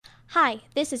Hi,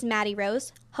 this is Maddie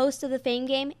Rose, host of the Fame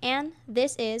Game, and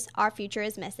this is Our Future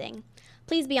is Missing.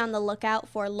 Please be on the lookout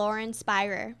for Lauren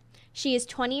Spirer. She is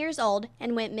 20 years old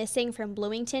and went missing from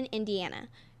Bloomington, Indiana,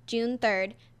 June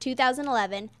 3rd,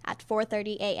 2011 at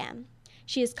 4:30 a.m.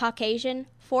 She is Caucasian,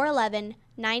 4'11",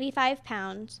 95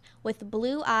 pounds, with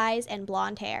blue eyes and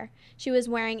blonde hair. She was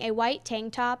wearing a white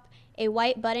tank top, a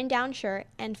white button-down shirt,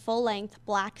 and full-length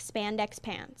black spandex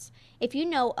pants. If you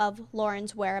know of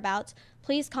Lauren's whereabouts,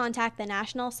 please contact the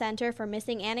National Center for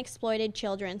Missing and Exploited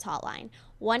Children's hotline,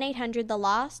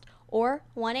 1-800-THE-LOST or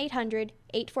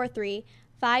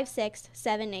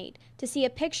 1-800-843-5678. To see a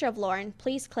picture of Lauren,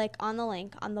 please click on the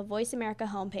link on the Voice America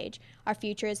homepage, Our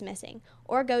Future is Missing,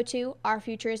 or go to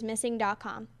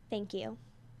ourfutureismissing.com. Thank you.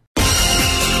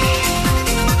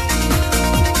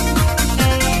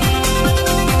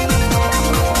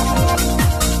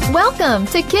 Welcome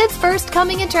to Kids First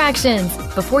Coming Attractions.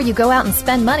 Before you go out and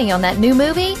spend money on that new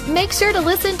movie, make sure to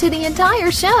listen to the entire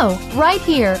show right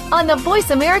here on the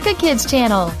Voice America Kids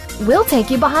channel. We'll take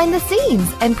you behind the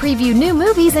scenes and preview new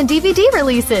movies and DVD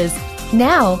releases.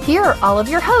 Now, here are all of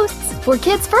your hosts for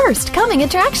Kids First Coming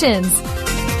Attractions.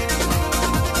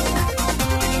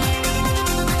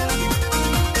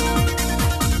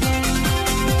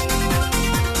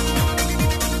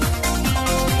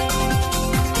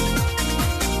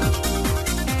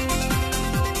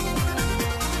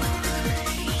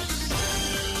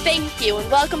 Thank you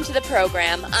and welcome to the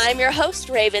program. I'm your host,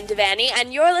 Raven Devaney,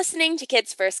 and you're listening to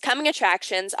Kids First Coming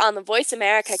Attractions on the Voice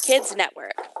America Kids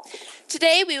Network.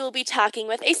 Today we will be talking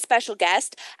with a special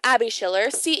guest, Abby Schiller,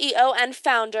 CEO and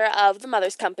founder of The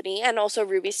Mother's Company and also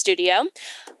Ruby Studio.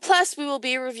 Plus, we will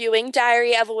be reviewing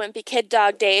Diary of a Wimpy Kid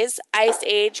Dog Days, Ice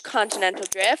Age, Continental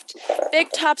Drift,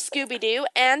 Big Top Scooby-Doo,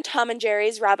 and Tom and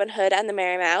Jerry's Robin Hood and the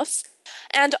Merry Mouse.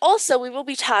 And also, we will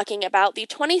be talking about the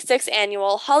 26th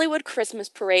Annual Hollywood Christmas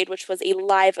Parade, which was a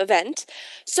live event.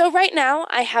 So right now,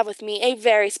 I have with me a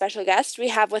very special guest. We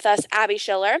have with us Abby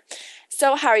Schiller.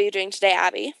 So how are you doing today,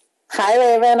 Abby? Hi,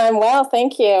 Raven. I'm well,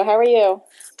 thank you. How are you?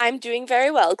 I'm doing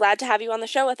very well. Glad to have you on the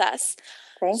show with us.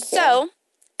 Thank you. So,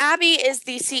 Abby is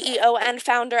the CEO and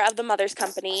founder of The Mother's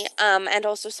Company, and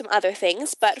also some other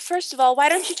things. But first of all, why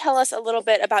don't you tell us a little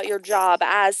bit about your job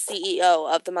as CEO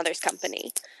of The Mother's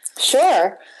Company?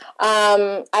 Sure.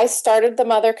 I started the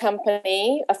Mother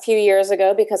Company a few years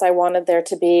ago because I wanted there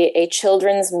to be a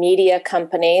children's media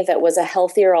company that was a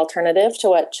healthier alternative to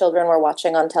what children were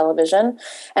watching on television.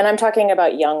 And I'm talking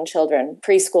about young children,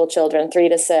 preschool children, 3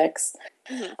 to 6.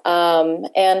 Mm-hmm.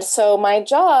 And so my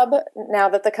job, now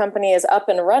that the company is up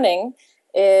and running,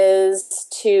 is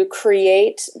to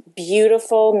create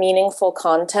beautiful, meaningful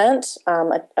content,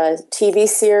 a TV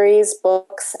series,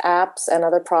 books, apps, and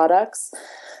other products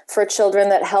for children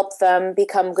that help them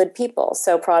become good people.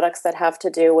 So products that have to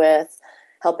do with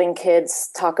helping kids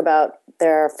talk about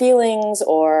their feelings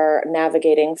or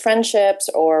navigating friendships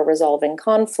or resolving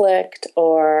conflict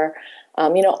or,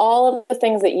 all of the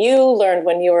things that you learned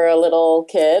when you were a little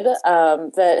kid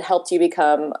that helped you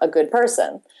become a good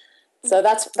person. So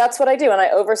that's what I do, and I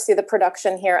oversee the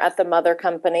production here at the Mother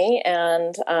Company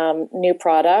and new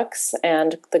products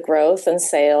and the growth and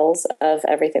sales of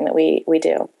everything that we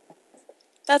do.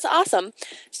 That's awesome.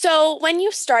 So when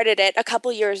you started it a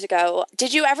couple years ago,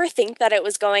 did you ever think that it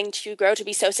was going to grow to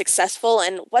be so successful?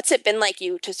 And what's it been like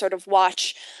you to sort of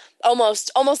watch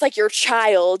almost like your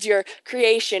child, your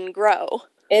creation grow?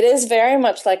 It is very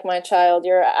much like my child.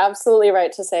 You're absolutely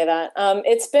right to say that.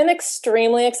 It's been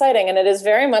extremely exciting, and it is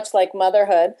very much like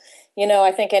motherhood.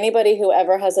 I think anybody who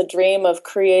ever has a dream of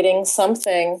creating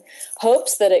something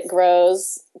hopes that it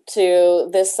grows to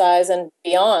this size and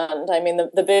beyond. I mean,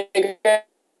 the bigger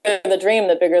the dream,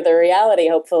 the bigger the reality,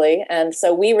 hopefully. And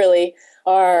so we really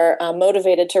are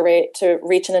motivated to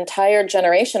reach an entire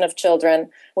generation of children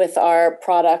with our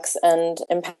products and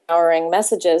empowering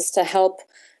messages to help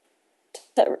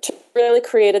to really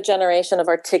create a generation of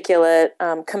articulate,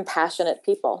 compassionate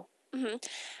people. Mm-hmm.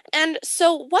 And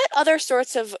so what other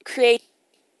sorts of creativity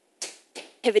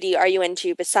are you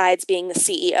into besides being the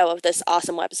CEO of this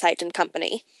awesome website and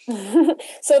company?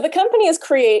 So the company is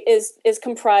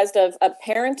comprised of a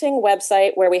parenting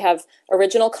website where we have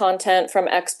original content from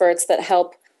experts that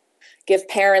help give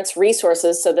parents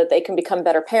resources so that they can become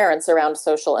better parents around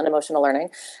social and emotional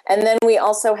learning. And then we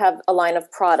also have a line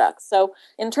of products. So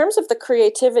in terms of the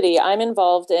creativity, I'm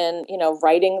involved in,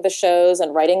 writing the shows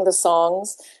and writing the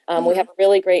songs. We have a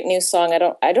really great new song. I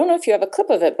don't know if you have a clip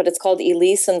of it, but it's called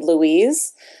Elise and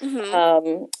Louise.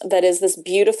 Mm-hmm. That is this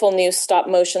beautiful new stop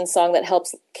motion song that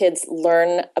helps kids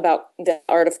learn about the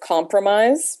art of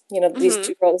compromise. These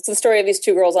two girls, it's the story of these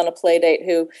two girls on a play date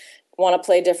who want to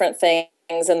play different things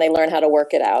things and they learn how to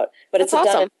work it out. But That's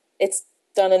awesome. It's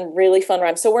done in really fun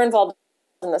rhymes. So we're involved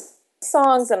in the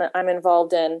songs, and I'm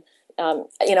involved in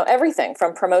everything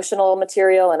from promotional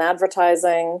material and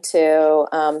advertising to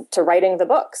writing the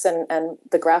books and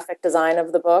the graphic design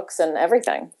of the books and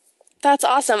everything. That's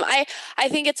awesome. I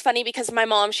think it's funny because my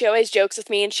mom, she always jokes with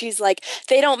me and she's like,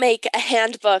 they don't make a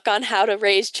handbook on how to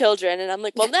raise children. And I'm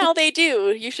like, well, now they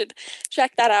do. You should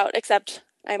check that out, except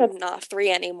I'm not 3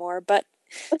 anymore. But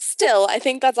still, I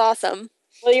think that's awesome.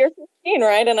 Well, you're 15,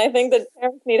 right? And I think that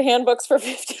parents need handbooks for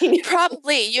 15.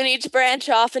 Probably. You need to branch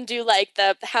off and do like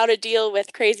the How to Deal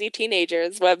with Crazy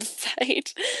Teenagers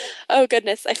website. Oh,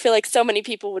 goodness. I feel like so many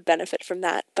people would benefit from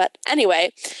that. But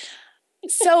anyway,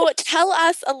 so tell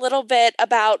us a little bit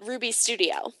about Ruby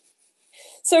Studio.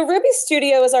 So Ruby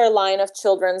Studio is our line of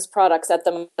children's products at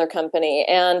the mother company.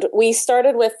 And we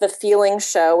started with The Feeling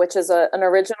Show, which is an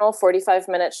original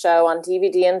 45-minute show on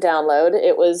DVD and download.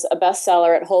 It was a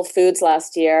bestseller at Whole Foods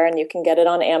last year, and you can get it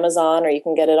on Amazon or you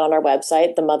can get it on our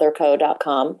website,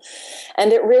 themotherco.com.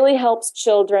 And it really helps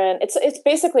children. It's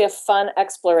basically a fun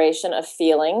exploration of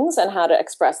feelings and how to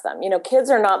express them. You know, kids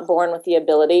are not born with the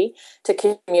ability to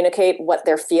communicate what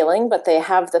they're feeling, but they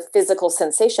have the physical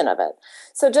sensation of it.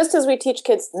 So just as we teach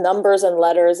kids numbers and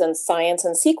letters and science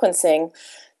and sequencing,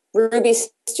 Ruby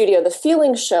Studio, the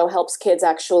Feeling Show, helps kids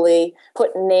actually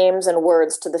put names and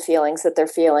words to the feelings that they're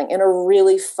feeling in a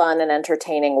really fun and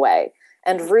entertaining way.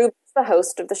 And Ruby's the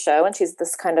host of the show, and she's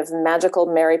this kind of magical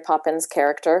Mary Poppins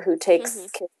character who takes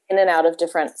kids in and out of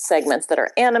different segments that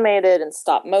are animated and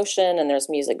stop motion, and there's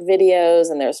music videos,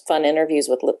 and there's fun interviews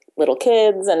with little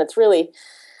kids, and it's really...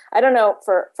 I don't know,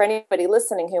 for anybody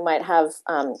listening who might have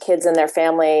kids in their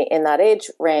family in that age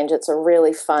range, it's a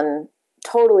really fun,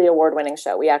 totally award-winning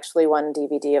show. We actually won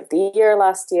DVD of the Year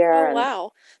last year. Oh,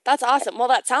 wow. That's awesome. Well,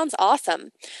 that sounds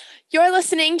awesome. You're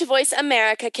listening to Voice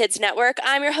America Kids Network.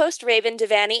 I'm your host, Raven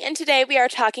Devaney, and today we are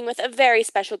talking with a very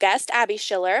special guest, Abby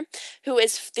Schiller, who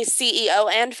is the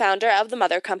CEO and founder of the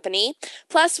Mother Company.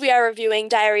 Plus, we are reviewing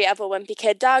Diary of a Wimpy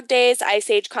Kid Dog Days, Ice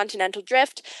Age Continental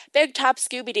Drift, Big Top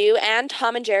Scooby-Doo, and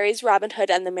Tom and Jerry's Robin Hood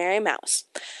and the Merry Mouse.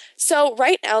 So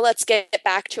right now, let's get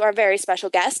back to our very special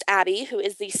guest, Abby, who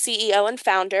is the CEO and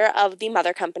founder of the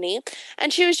Mother Company.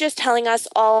 And she was just telling us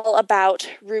all about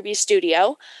Ruby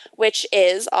Studio, which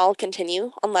is, I'll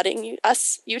continue on letting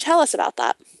you tell us about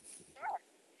that.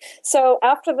 So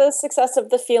after the success of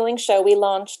The Feeling Show, we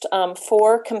launched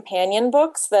 4 companion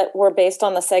books that were based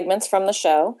on the segments from the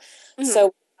show.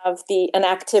 So we have an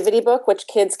activity book, which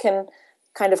kids can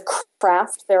kind of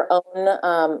craft their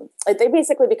own, they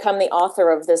basically become the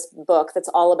author of this book that's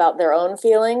all about their own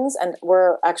feelings, and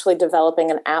we're actually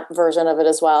developing an app version of it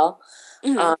as well.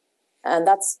 And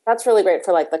that's really great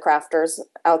for like the crafters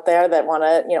out there that want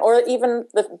to, or even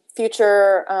the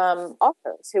future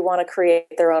authors who want to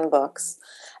create their own books.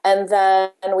 And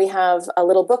then we have a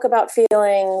little book about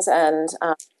feelings and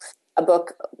a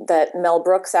book that Mel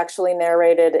Brooks actually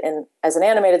narrated as an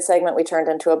animated segment. We turned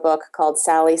into a book called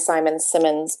Sally Simon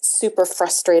Simmons' Super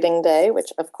Frustrating Day,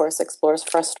 which of course explores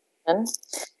frustration.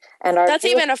 And that's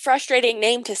even a frustrating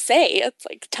name to say. It's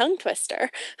like tongue twister.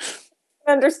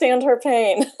 Understand her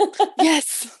pain.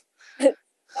 Yes.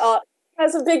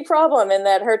 Has a big problem in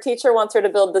that her teacher wants her to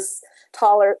build this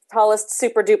tallest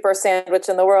super duper sandwich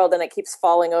in the world, and it keeps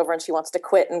falling over, and she wants to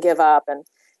quit and give up. And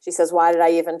she says, why did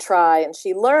I even try? And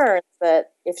she learns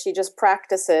that if she just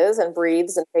practices and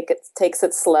breathes and takes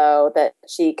it slow, that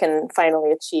she can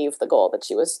finally achieve the goal that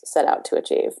she was set out to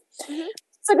achieve.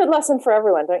 It's a good lesson for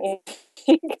everyone, don't you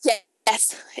think?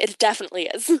 Yes, it definitely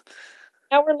is.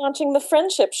 Now we're launching the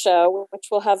Friendship Show, which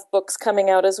will have books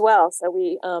coming out as well. So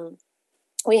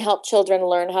we help children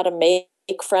learn how to make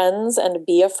friends and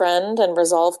be a friend and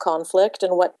resolve conflict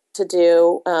and what to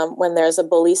do when there's a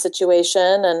bully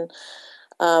situation and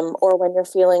or when you're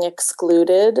feeling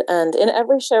excluded. And in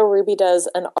every show, Ruby does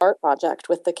an art project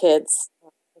with the kids.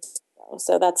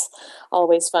 So that's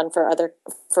always fun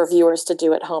for viewers to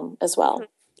do at home as well.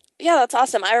 Yeah, that's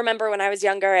awesome. I remember when I was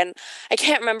younger, and I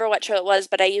can't remember what show it was,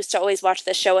 but I used to always watch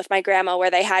this show with my grandma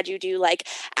where they had you do like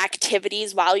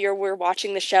activities while you were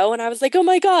watching the show. And I was like, oh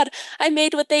my God, I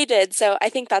made what they did. So I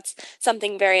think that's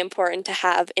something very important to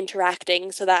have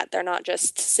interacting so that they're not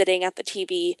just sitting at the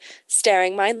TV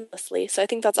staring mindlessly. So I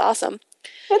think that's awesome.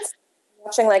 It's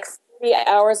watching like 3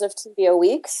 hours of TV a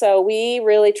week. So we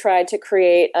really tried to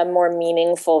create a more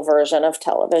meaningful version of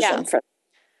television for them.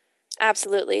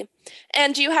 Absolutely.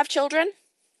 And do you have children?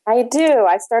 I do.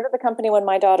 I started the company when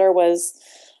my daughter was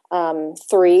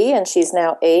 3, and she's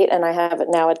now 8, and I have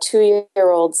now a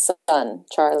 2-year-old son,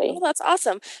 Charlie. Oh, that's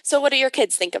awesome. So what do your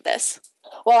kids think of this?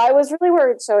 Well, I was really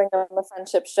worried showing them the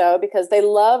Friendship Show because they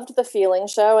loved the Feeling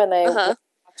Show and they watch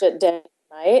it day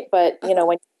and night. But, when you have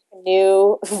a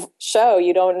new show,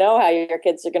 you don't know how your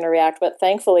kids are going to react. But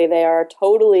thankfully, they are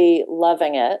totally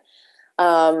loving it.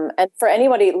 And for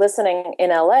anybody listening in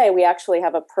LA, we actually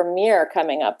have a premiere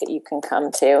coming up that you can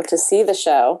come to see the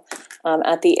show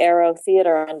at the Aero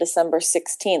Theater on December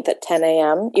 16th at 10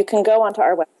 a.m. You can go onto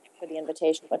our website for the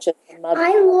invitation, which is the Mother.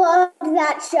 I loved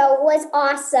that show. It was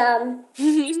awesome.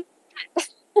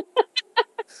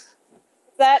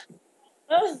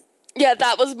 Yeah,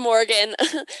 that was Morgan.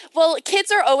 Well,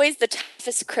 kids are always the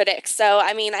toughest critics. So,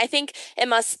 I think it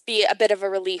must be a bit of a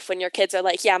relief when your kids are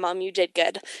like, yeah, Mom, you did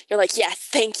good. You're like, yes,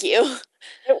 thank you.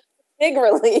 Big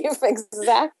relief,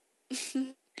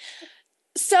 exactly.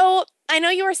 So I know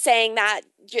you were saying that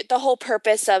the whole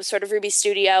purpose of sort of Ruby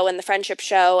Studio and the Friendship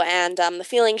Show and the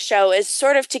Feeling Show is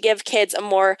sort of to give kids a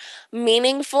more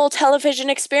meaningful television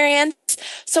experience.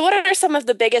 So what are some of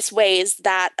the biggest ways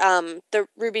that the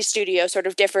Ruby Studio sort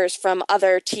of differs from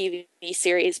other TV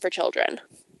series for children?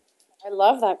 I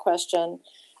love that question.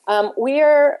 We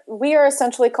are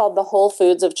essentially called the Whole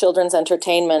Foods of children's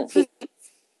entertainment.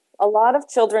 A lot of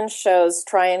children's shows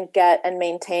try and get and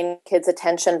maintain kids'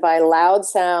 attention by loud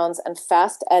sounds and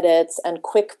fast edits and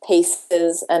quick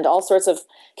paces and all sorts of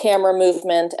camera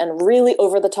movement and really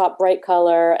over-the-top bright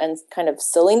color and kind of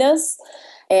silliness.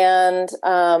 And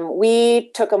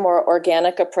we took a more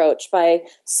organic approach by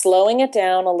slowing it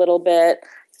down a little bit,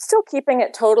 still keeping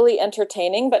it totally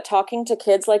entertaining, but talking to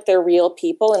kids like they're real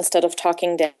people instead of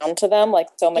talking down to them like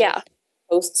so many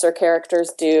hosts or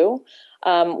characters do.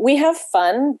 We have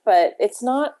fun, but it's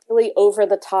not really over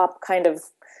the top kind of,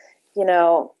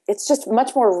 it's just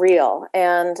much more real.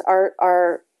 And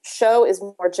our show is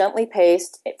more gently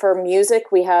paced. For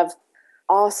music, we have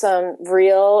awesome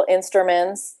real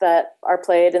instruments that are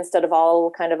played instead of all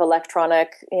kind of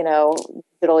electronic,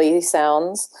 digital-y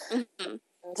sounds.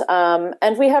 Mm-hmm.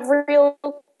 And we have real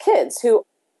kids who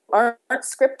aren't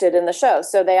scripted in the show.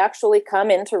 So they actually come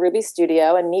into Ruby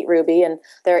Studio and meet Ruby, and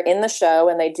they're in the show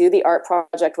and they do the art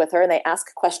project with her and they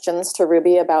ask questions to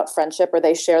Ruby about friendship or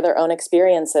they share their own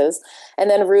experiences. And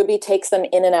then Ruby takes them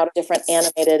in and out of different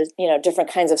animated, different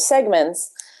kinds of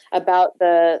segments about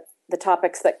the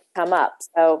topics that come up.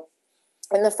 So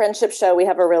in the Friendship Show, we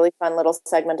have a really fun little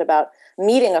segment about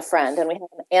meeting a friend, and we have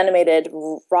an animated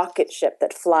rocket ship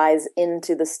that flies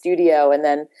into the studio, and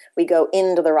then we go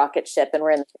into the rocket ship, and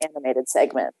we're in the animated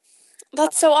segment.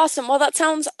 That's so awesome. Well, that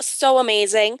sounds so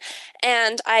amazing,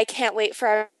 and I can't wait for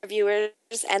our viewers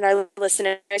and our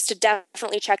listeners to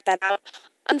definitely check that out.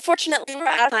 Unfortunately, we're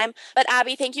out of time, but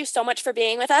Abby, thank you so much for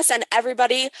being with us, and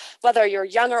everybody, whether you're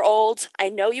young or old, I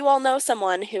know you all know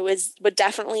someone who would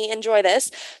definitely enjoy this,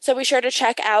 so be sure to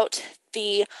check out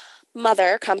the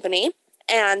Mother Company,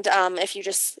 and if you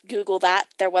just Google that,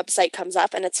 their website comes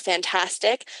up, and it's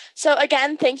fantastic. So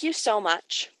again, thank you so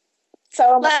much.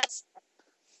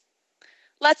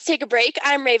 Let's take a break.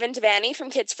 I'm Raven Devaney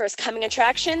from Kids First Coming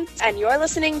Attractions, and you're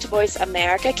listening to Voice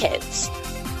America Kids.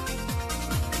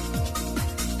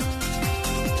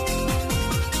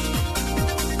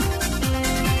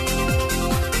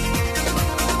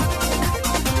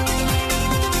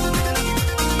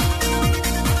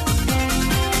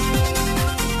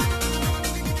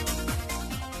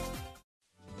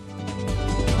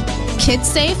 Kids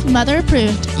safe, mother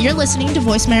approved. You're listening to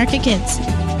Voice America Kids.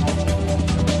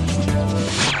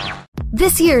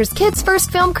 This year's Kids First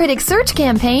Film Critics Search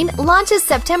campaign launches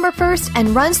September 1st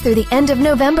and runs through the end of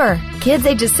November. Kids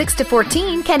ages 6 to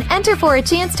 14 can enter for a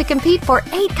chance to compete for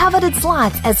 8 coveted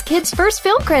slots as Kids First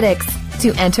Film Critics.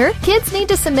 To enter, kids need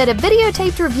to submit a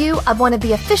videotaped review of one of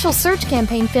the official search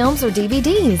campaign films or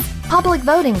DVDs. Public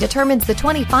voting determines the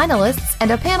 20 finalists,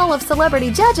 and a panel of celebrity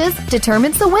judges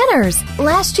determines the winners.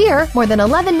 Last year, more than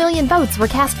 11 million votes were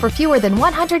cast for fewer than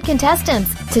 100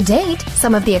 contestants. To date,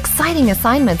 some of the exciting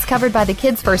assignments covered by the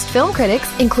Kids First Film Critics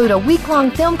include a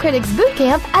week-long Film Critics boot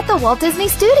camp at the Walt Disney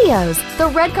Studios, the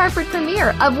red carpet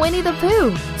premiere of Winnie the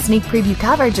Pooh, sneak preview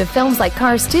coverage of films like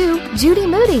Cars 2, Judy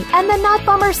Moody, and The Not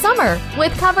Bummer Summer,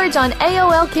 with coverage on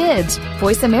AOL Kids,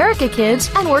 Voice America Kids,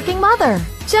 and Working Mother.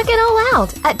 Check it all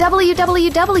out at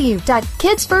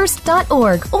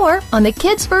www.kidsfirst.org or on the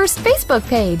Kids First Facebook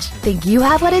page. Think you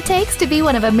have what it takes to be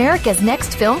one of America's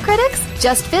next film critics?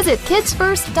 Just visit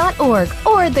kidsfirst.org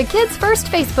or the Kids First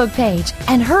Facebook page.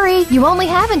 And hurry, you only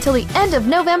have until the end of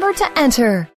November to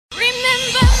enter. Remember my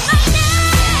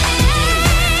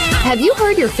name. Have you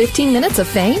heard your 15 minutes of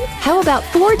fame? How about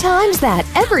 4 times that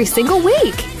every single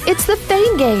week? It's the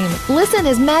Fame Game. Listen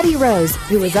as Maddie Rose,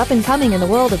 who is up and coming in the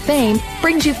world of fame,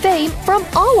 brings you fame from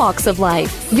all walks of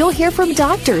life. You'll hear from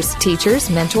doctors, teachers,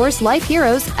 mentors, life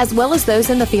heroes, as well as those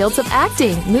in the fields of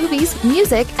acting, movies,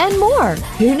 music, and more.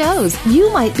 Who knows? You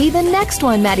might be the next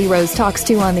one Maddie Rose talks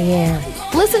to on the air.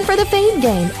 Listen for the Fame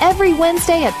Game every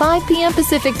Wednesday at 5 p.m.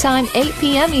 Pacific Time, 8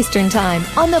 p.m. Eastern Time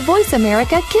on the Voice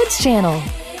America Kids channel.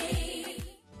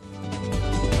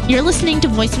 You're listening to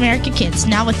Voice America Kids,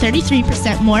 now with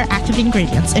 33% more active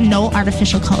ingredients and no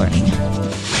artificial coloring.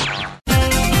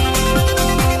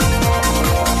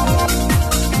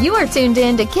 You are tuned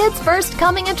in to Kids First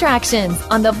Coming Attractions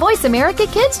on the Voice America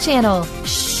Kids channel.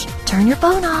 Shh, turn your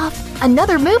phone off.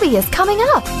 Another movie is coming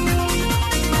up.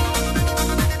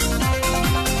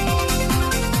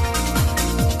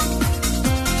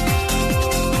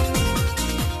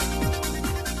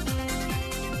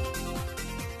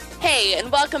 Hey,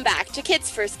 and welcome back to Kids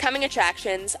First Coming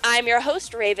Attractions. I'm your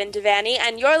host, Raven Devaney,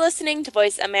 and you're listening to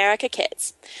Voice America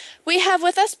Kids. We have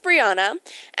with us Brianna,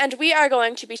 and we are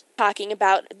going to be talking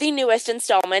about the newest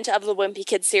installment of the Wimpy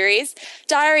Kid series,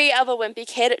 Diary of a Wimpy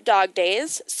Kid Dog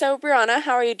Days. So, Brianna,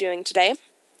 how are you doing today?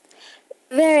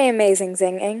 Very amazing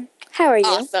singing. How are you?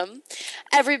 Awesome.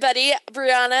 Everybody,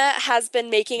 Brianna has been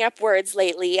making up words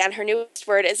lately, and her newest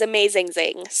word is amazing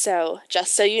zing. So,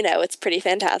 just so you know, it's pretty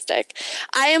fantastic.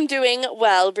 I am doing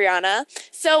well, Brianna.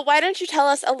 So, why don't you tell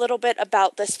us a little bit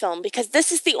about this film? Because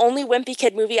this is the only Wimpy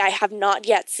Kid movie I have not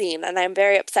yet seen, and I'm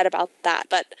very upset about that.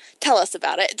 But tell us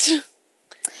about it.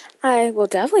 I will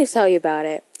definitely tell you about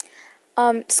it.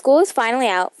 School is finally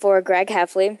out for Greg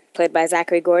Heffley, played by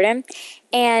Zachary Gordon,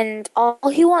 and all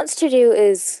he wants to do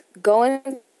is go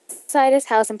inside his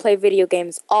house and play video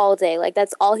games all day. Like,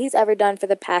 that's all he's ever done for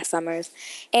the past summers.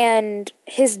 And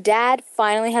his dad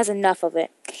finally has enough of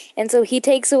it. And so he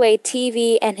takes away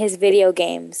TV and his video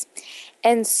games.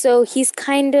 And so he's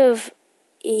kind of...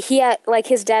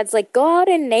 his dad's like, go out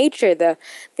in nature. The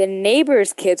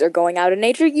neighbors' kids are going out in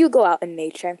nature. You go out in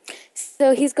nature.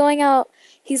 So he's going out...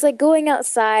 He's like going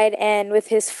outside, and with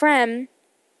his friend,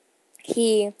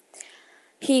 he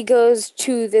goes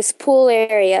to this pool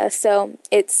area. So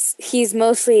he's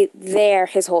mostly there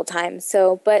his whole time.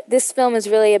 But this film is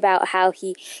really about how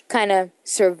he kind of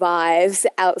survives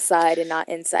outside and not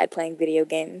inside playing video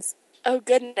games. Oh,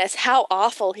 goodness, how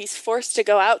awful. He's forced to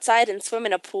go outside and swim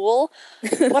in a pool.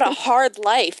 What a hard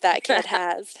life that kid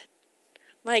has.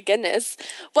 My goodness.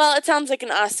 Well, it sounds like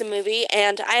an awesome movie,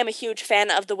 and I am a huge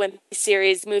fan of the Wimpy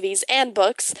series movies and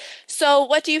books. So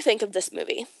what do you think of this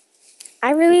movie?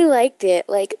 I really liked it.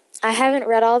 Like, I haven't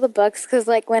read all the books because,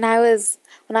 like, when the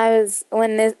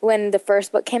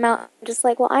first book came out, I'm just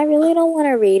like, well, I really don't want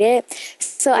to read it.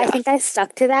 So yeah. I think I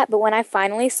stuck to that. But when I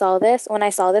finally saw this,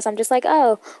 I'm just like,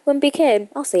 oh, Wimpy Kid,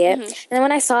 I'll see it. Mm-hmm. And then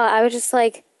when I saw it, I was just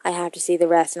like, I have to see the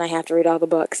rest, and I have to read all the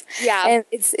books. Yeah. And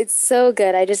it's so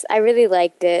good. I really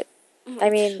liked it. Mm-hmm. I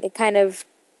mean, it kind of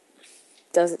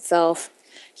does itself.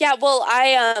 Yeah, well,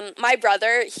 my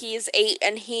brother, he's 8,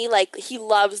 and he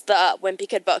loves the Wimpy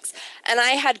Kid books. And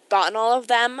I had gotten all of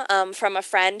them from a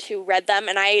friend who read them,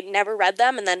 and I never read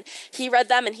them. And then he read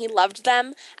them, and he loved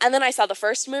them. And then I saw the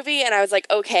first movie, and I was like,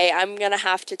 okay, I'm going to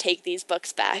have to take these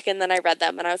books back. And then I read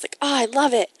them, and I was like, oh, I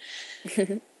love it.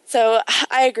 So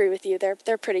I agree with you.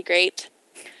 They're pretty great.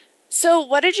 So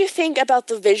what did you think about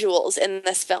the visuals in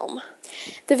this film?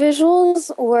 The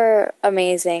visuals were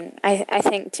amazing, I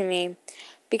think, to me.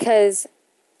 Because,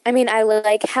 I mean, I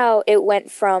like how it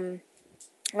went from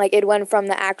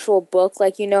the actual book,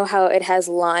 like, you know how it has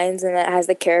lines and it has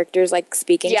the characters, like,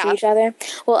 speaking to each other?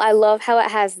 Well, I love how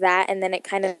it has that, and then it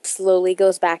kind of slowly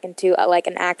goes back into, like,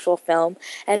 an actual film.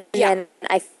 And then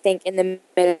I think in the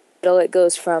middle it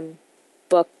goes from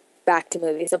book back to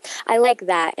movie. So I like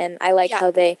that, and I like how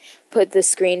they put the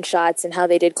screenshots and how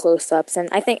they did close-ups, and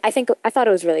I thought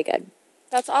it was really good.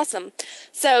 That's awesome.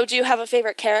 So do you have a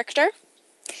favorite character?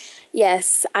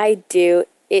 Yes, I do.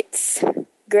 It's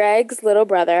Greg's little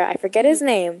brother. I forget his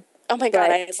name. Oh my God,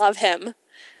 I love him.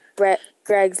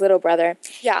 Greg's little brother.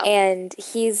 Yeah. And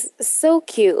he's so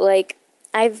cute. Like,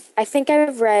 I think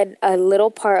I've read a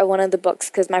little part of one of the books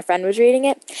because my friend was reading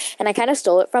it, and I kind of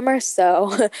stole it from her,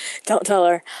 so don't tell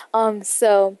her.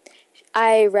 So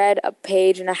I read a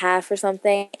page and a half or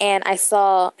something, and I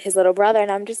saw his little brother, and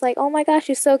I'm just like, oh my gosh,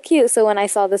 he's so cute. So when I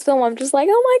saw this film, I'm just like,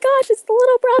 oh my gosh, it's the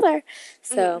little brother.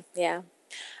 So, yeah.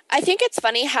 I think it's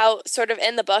funny how sort of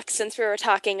in the book, since we were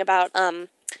talking about the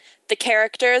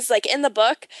characters, like in the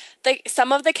book,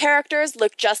 some of the characters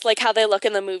look just like how they look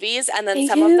in the movies, and then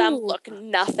some of them look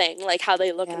nothing like how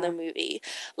they look in the movie.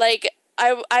 Like,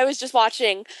 I was just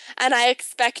watching, and I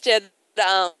expected,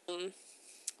 well,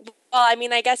 I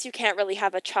mean, I guess you can't really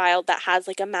have a child that has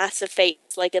like a massive face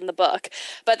like in the book,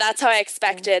 but that's how I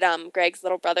expected Greg's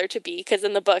little brother to be, because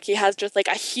in the book he has just like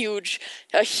a huge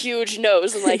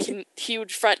nose and like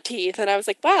huge front teeth, and I was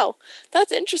like, wow,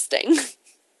 that's interesting.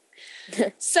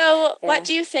 So, what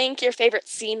do you think your favorite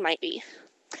scene might be?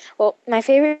 Well, my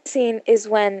favorite scene is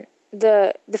when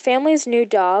the family's new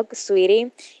dog,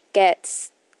 Sweetie,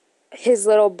 gets his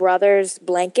little brother's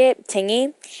blanket,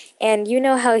 Tingy, and you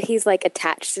know how he's like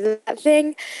attached to that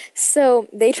thing, so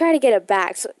they try to get it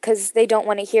back because they don't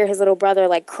want to hear his little brother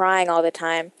like crying all the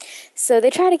time. So they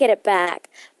try to get it back.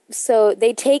 So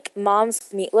they take Mom's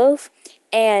meatloaf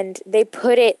and they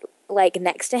put it like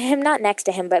next to him, not next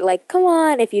to him, but like, come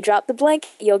on, if you drop the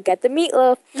blanket, you'll get the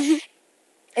meatloaf.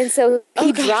 And so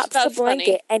he drops the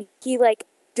blanket and he like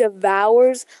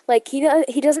devours, like he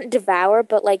doesn't devour,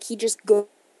 but like he just goes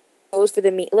for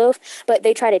the meatloaf, but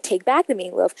they try to take back the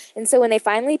meatloaf. And so when they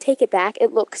finally take it back,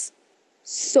 it looks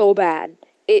so bad.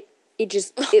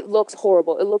 It looks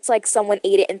horrible. It looks like someone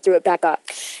ate it and threw it back up.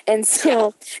 And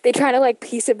so they try to like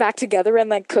piece it back together and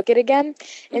like cook it again.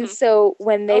 And so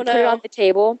when they put it on the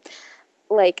table,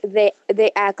 like they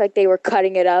act like they were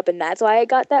cutting it up, and that's why it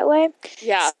got that way.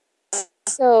 Yeah.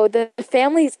 So the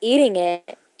family's eating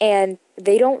it, and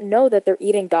they don't know that they're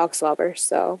eating dog slobber,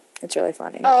 so it's really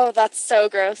funny. Oh, that's so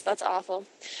gross. That's awful.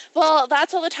 Well,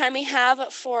 that's all the time we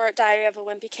have for Diary of a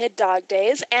Wimpy Kid Dog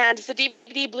Days, and the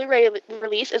DVD Blu-ray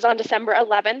release is on December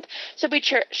 11th, so be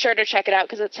sure to check it out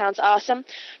because it sounds awesome.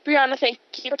 Brianna, thank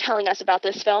you for telling us about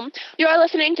this film. You are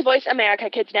listening to Voice America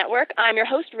Kids Network. I'm your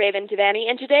host, Raven Devaney,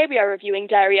 and today we are reviewing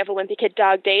Diary of a Wimpy Kid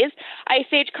Dog Days, Ice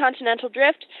Age Continental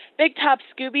Drift, Big Top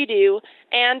Scooby-Doo,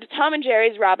 and Tom and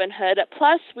Jerry's Robin Hood.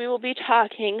 Plus, we will be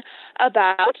talking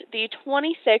about the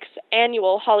 26th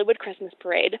annual Hollywood Christmas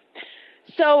Parade.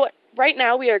 So, right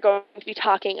now we are going to be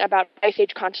talking about Ice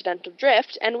Age Continental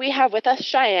Drift, and we have with us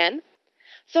Cheyenne.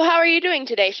 So, how are you doing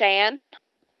today, Cheyenne?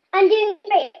 I'm doing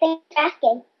great. Thanks for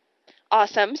asking.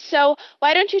 Awesome. So,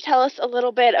 why don't you tell us a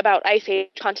little bit about Ice Age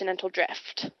Continental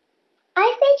Drift?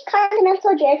 Ice Age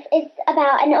Continental Drift is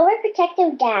about an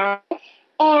overprotective dad,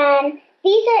 and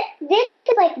this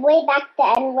is like way back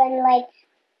then when like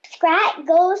Scrat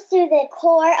goes through the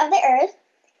core of the earth,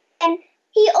 and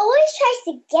he always tries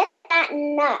to get that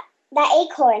nut, that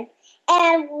acorn.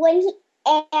 And when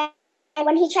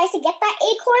he tries to get that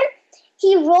acorn,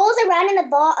 he rolls around in the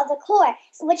ball of the core,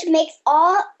 which makes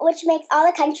all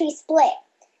the countries split.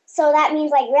 So that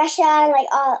means like Russia and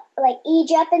like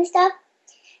Egypt and stuff.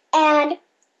 And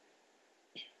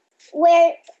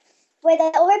where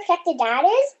the overprotected dad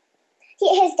is,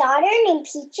 his daughter named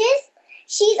Peaches,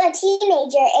 she's a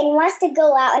teenager and wants to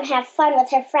go out and have fun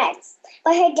with her friends.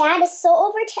 But her dad is so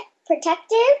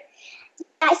overprotective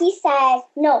that he says,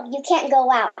 no, you can't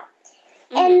go out.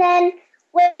 Mm-hmm. And then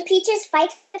when Peaches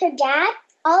fights with her dad,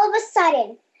 all of a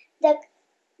sudden,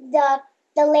 the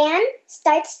land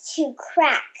starts to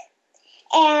crack.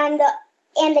 And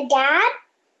the dad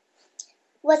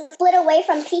was split away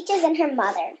from Peaches and her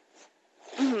mother.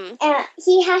 Mm-hmm. And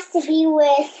he has to be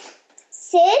with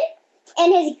Sid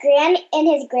and his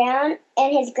grandma,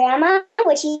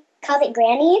 which he calls it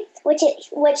Granny, which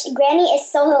Granny is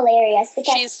so hilarious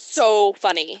because she's so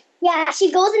funny. Yeah,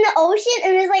 she goes in the ocean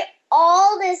and there's like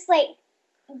all this like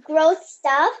gross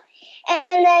stuff, and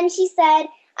then she said,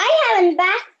 I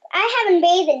haven't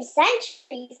bathed in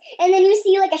centuries, and then you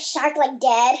see like a shark like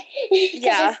dead.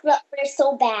 Yeah, they're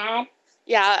so bad.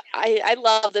 Yeah, I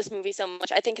love this movie so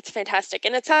much. I think it's fantastic,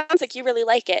 and it sounds like you really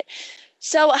like it.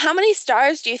 So how many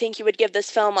stars do you think you would give this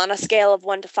film on a scale of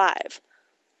 1 to 5?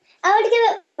 I would give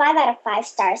it 5 out of 5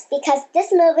 stars because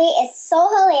this movie is so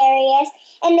hilarious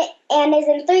and is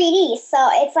in 3D. So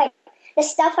it's like the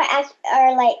stuff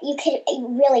are like you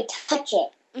can really touch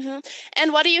it. Mm-hmm.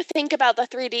 And what do you think about the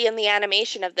 3D and the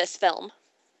animation of this film?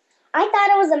 I thought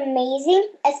it was amazing,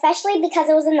 especially because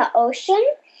it was in the ocean.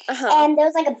 Uh-huh. And there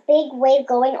was like a big wave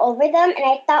going over them, and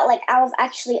I felt like I was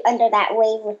actually under that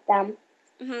wave with them.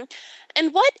 Mm-hmm.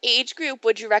 And what age group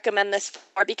would you recommend this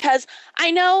for? Because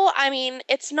I know, I mean,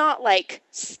 it's not like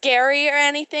scary or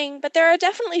anything, but there are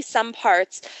definitely some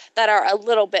parts that are a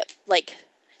little bit like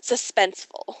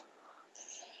suspenseful.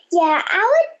 Yeah, I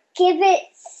would give it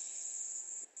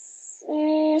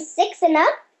 6 and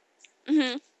up.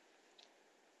 Mm-hmm.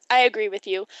 I agree with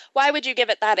you. Why would you give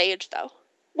it that age, though?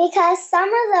 Because some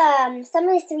of the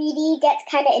 3D gets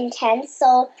kind of intense,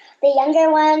 so the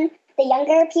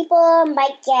younger people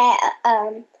might get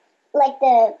like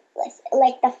the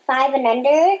 5 and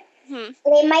under. Mm-hmm.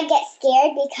 They might get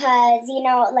scared because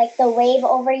like the wave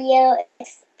over you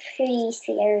is pretty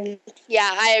scary.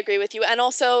 Yeah, I agree with you. And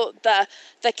also the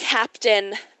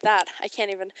captain that I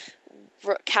can't even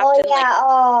captain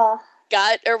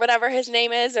Gut or whatever his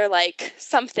name is, or like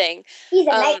something. He's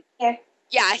a nightmare.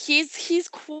 Yeah, he's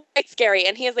quite scary,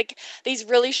 and he has like these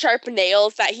really sharp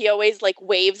nails that he always like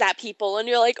waves at people, and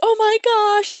you're like, oh my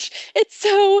gosh, it's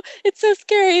so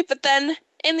scary. But then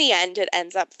in the end, it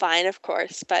ends up fine, of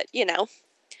course. But you know.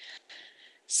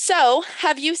 So,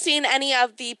 have you seen any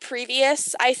of the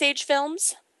previous Ice Age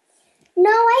films? No,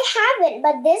 I haven't,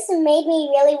 but this made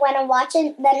me really want to watch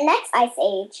the next Ice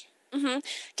Age. Mm-hmm.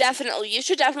 Definitely. You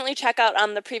should definitely check out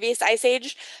the previous Ice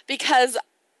Age, because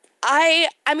I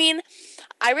mean,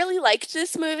 I really liked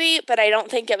this movie, but I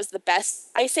don't think it was the best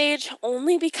Ice Age,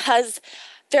 only because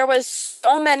there was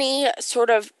so many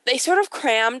they sort of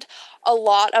crammed a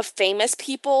lot of famous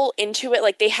people into it.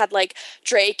 Like they had like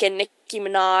Drake and Nicki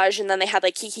Minaj, and then they had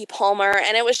like Keke Palmer,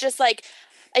 and it was just like,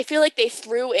 I feel like they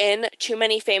threw in too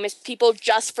many famous people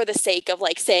just for the sake of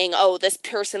like saying, oh, this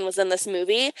person was in this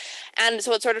movie. And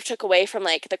so it sort of took away from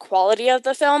like the quality of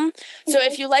the film. So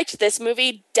if you liked this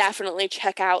movie, definitely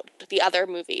check out the other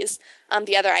movies,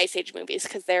 the other Ice Age movies,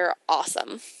 because they're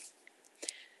awesome.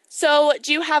 So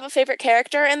do you have a favorite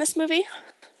character in this movie?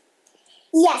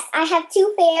 Yes, I have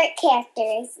two favorite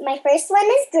characters. My first one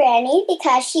is Granny,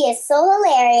 because she is so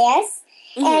hilarious.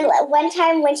 Mm-hmm. And one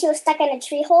time when she was stuck in a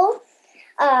tree hole,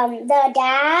 the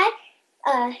dad,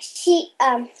 she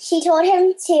told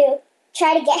him to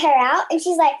try to get her out, and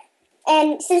she's like,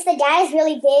 and since the dad is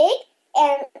really big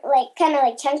and like kind of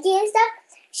like chunky and stuff,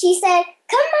 she said,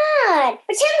 "Come on,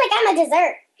 pretend like I'm a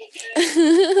dessert."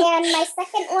 And my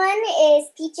second one is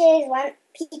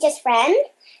Peach's friend.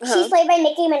 Uh-huh. She's played by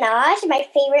Nicki Minaj. My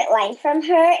favorite line from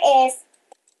her is,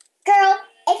 "Girl,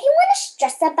 if you want to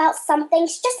stress about something,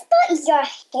 stress about your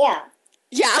hair."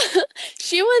 Yeah,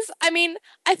 she was, I mean,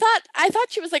 I thought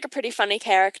she was like a pretty funny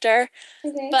character,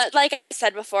 mm-hmm. But like I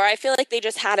said before, I feel like they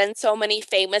just had in so many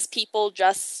famous people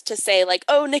just to say like,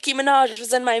 oh, Nicki Minaj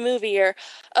was in my movie, or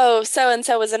oh,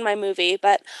 so-and-so was in my movie.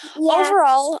 But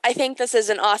overall, I think this is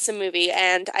an awesome movie,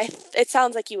 and it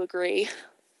sounds like you agree.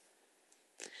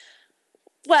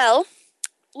 Well,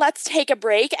 let's take a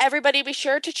break. Everybody be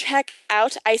sure to check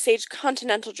out Ice Age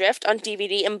Continental Drift on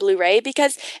DVD and Blu-ray,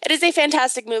 because it is a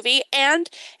fantastic movie. And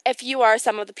if you are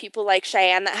some of the people like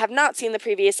Cheyenne that have not seen the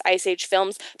previous Ice Age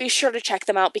films, be sure to check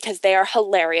them out, because they are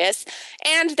hilarious.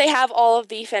 And they have all of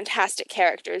the fantastic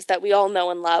characters that we all know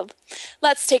and love.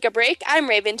 Let's take a break. I'm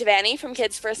Raven Devaney from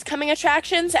Kids First Coming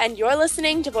Attractions, and you're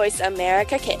listening to Voice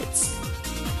America Kids.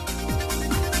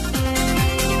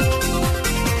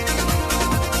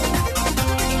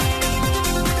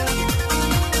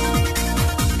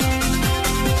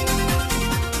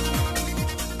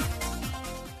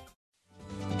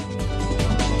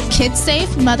 Kids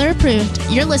safe, mother approved.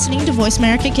 You're listening to Voice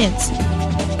America Kids.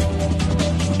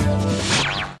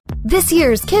 This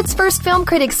year's Kids First Film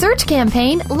Critics Search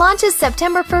campaign launches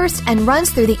September 1st and runs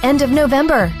through the end of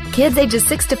November. Kids ages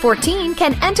 6 to 14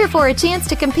 can enter for a chance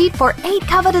to compete for 8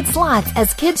 coveted slots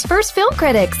as Kids First Film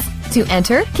Critics. To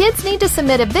enter, kids need to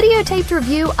submit a videotaped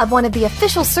review of one of the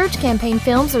official search campaign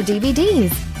films or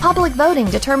DVDs. Public voting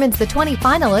determines the 20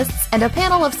 finalists, and a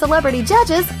panel of celebrity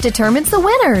judges determines the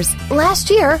winners. Last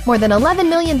year, more than 11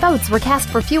 million votes were cast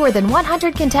for fewer than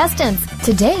 100 contestants.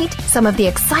 To date, some of the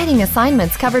exciting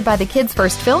assignments covered by the Kids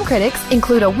First Film Critics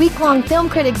include a week-long Film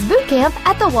Critics Boot Camp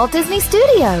at the Walt Disney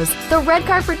Studios, the red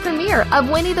carpet premiere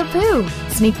of Winnie the Pooh,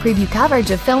 sneak preview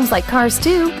coverage of films like Cars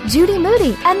 2, Judy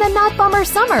Moody, and The Not Bummer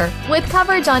Summer, with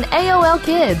coverage on AOL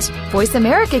Kids, Voice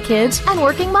America Kids, and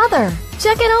Working Mother.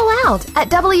 Check it all out at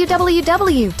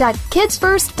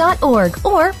www.kidsfirst.org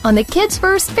or on the Kids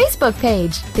First Facebook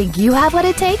page. Think you have what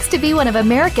it takes to be one of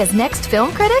America's next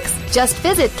film critics? Just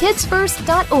visit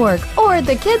kidsfirst.org or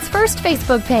the Kids First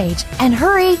Facebook page. And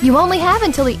hurry, you only have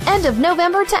until the end of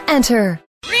November to enter.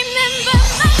 Remember my name.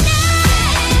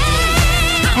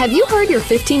 Have you heard your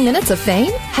 15 minutes of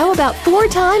fame? How about 4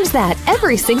 times that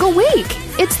every single week?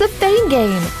 It's the Fame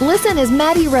Game. Listen as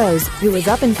Maddie Rose, who is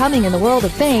up and coming in the world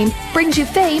of fame, brings you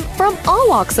fame from all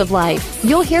walks of life.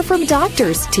 You'll hear from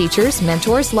doctors, teachers,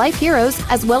 mentors, life heroes,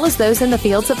 as well as those in the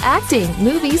fields of acting,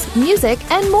 movies, music,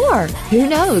 and more. Who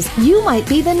knows? You might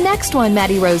be the next one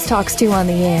Maddie Rose talks to on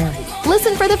the air.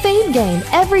 Listen for the Fame Game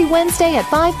every Wednesday at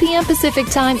 5 p.m. Pacific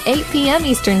Time, 8 p.m.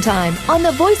 Eastern Time on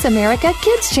the Voice America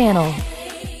Kids channel.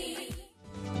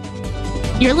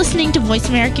 You're listening to Voice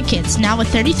America Kids, now with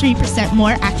 33%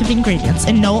 more active ingredients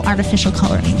and no artificial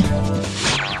coloring.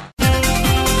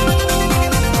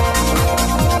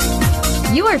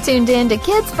 You are tuned in to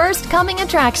Kids First Coming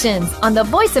Attractions on the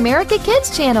Voice America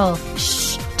Kids channel.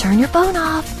 Shh, turn your phone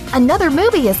off. Another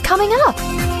movie is coming up.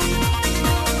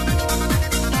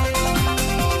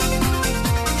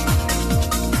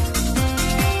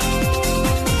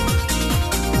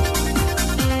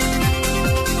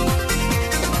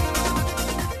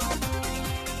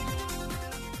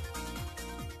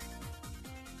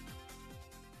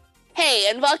 Hey,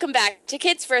 and welcome back to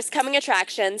Kids First Coming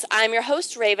Attractions. I'm your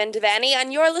host, Raven Devaney,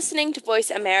 and you're listening to Voice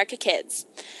America Kids.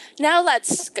 Now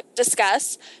let's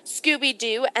discuss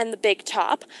Scooby-Doo and the Big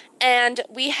Top, and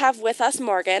we have with us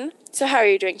Morgan. So how are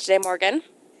you doing today, Morgan?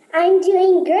 I'm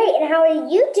doing great, and how are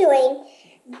you doing,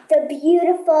 the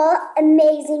beautiful,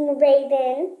 amazing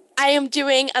Raven? I am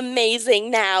doing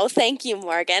amazing now. Thank you,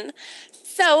 Morgan.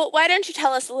 So why don't you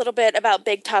tell us a little bit about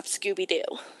Big Top Scooby-Doo?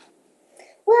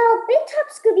 Well, Big Top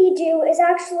Scooby-Doo is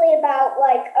actually about,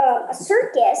 a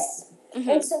circus. Mm-hmm.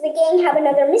 And so the gang have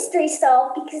another mystery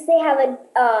solved because they have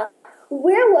a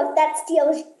werewolf that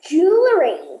steals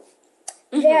jewelry.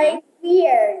 Mm-hmm. Very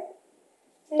weird.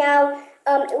 Now,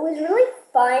 it was really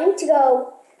fun to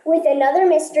go with another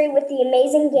mystery with the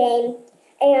amazing game.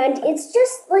 And it's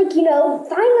just finally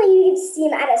you get to see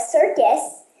them at a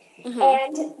circus. Mm-hmm.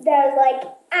 And they're like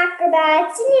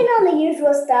acrobats and the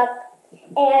usual stuff.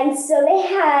 And so they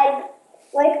had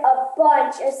a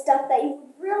bunch of stuff that you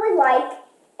would really like,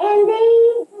 and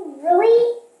they were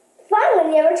really fun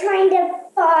when they were trying to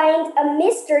find a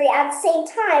mystery at the same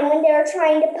time when they were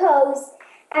trying to pose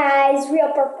as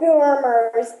real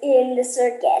performers in the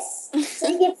circus. So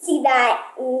you get to see that,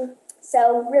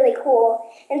 so really cool.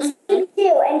 And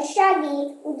Scooby-Doo and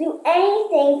Shaggy will do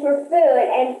anything for food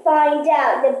and find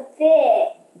out the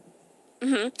bit.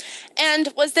 Mm-hmm.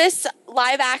 And was this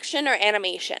live action or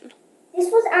animation? This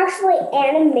was actually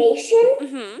animation,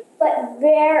 Mm-hmm. but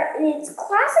it's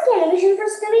classic animation for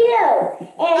Scooby-Doo.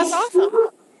 And That's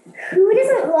awesome. Who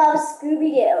doesn't love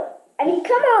Scooby-Doo? I mean,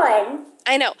 come on.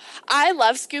 I know. I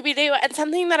love Scooby-Doo, and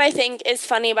something that I think is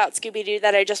funny about Scooby-Doo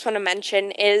that I just want to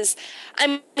mention is,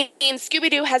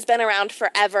 Scooby-Doo has been around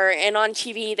forever, and on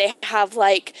TV they have,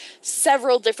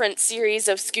 several different series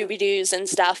of Scooby-Doos and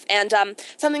stuff, and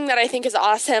something that I think is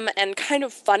awesome and kind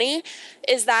of funny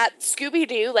is that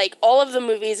Scooby-Doo, all of the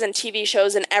movies and TV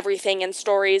shows and everything and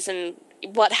stories and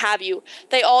what have you,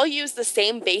 they all use the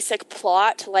same basic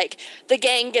plot, the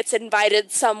gang gets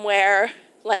invited somewhere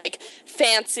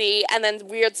fancy, and then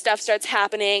weird stuff starts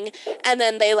happening, and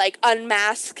then they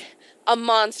unmask a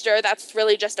monster that's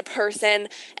really just a person,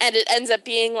 and it ends up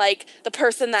being the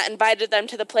person that invited them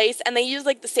to the place, and they use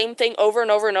the same thing over and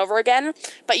over and over again,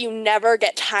 but you never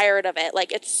get tired of it.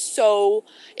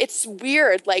 It's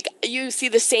weird, you see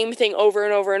the same thing over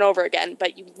and over and over again,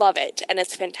 but you love it, and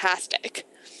it's fantastic.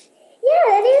 Yeah,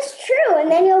 that is true. And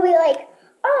then you'll be like,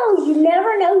 oh, you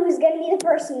never know who's going to be the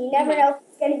person. You never know if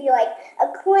it's going to be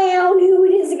a clown. Who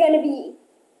it is going to be?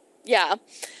 Yeah.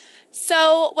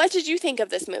 So, what did you think of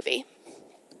this movie?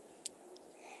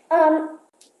 Well,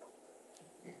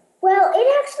 it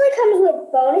actually comes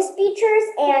with bonus features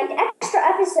and extra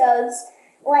episodes.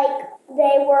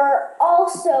 They were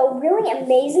also really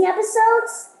amazing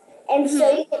episodes. And so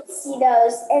you get to see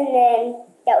those. And then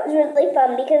that was really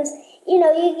fun because, you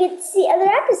get to see other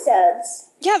episodes.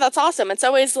 Yeah, that's awesome. It's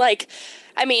always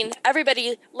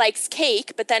everybody likes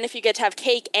cake, but then if you get to have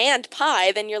cake and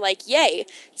pie, then you're like, yay.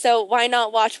 So why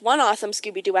not watch one awesome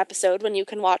Scooby-Doo episode when you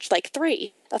can watch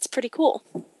 3? That's pretty cool.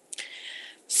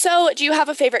 So, do you have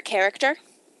a favorite character?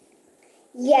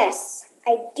 Yes,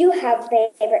 I do have a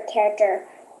favorite character,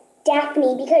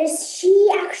 Daphne, because she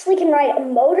actually can ride a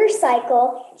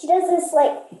motorcycle. She does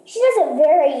it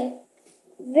very,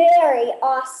 very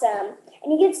awesome.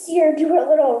 And you get to see her do her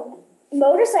little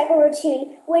motorcycle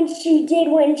routine when she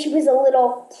was a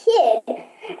little kid.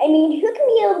 I mean, who can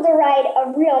be able to ride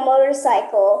a real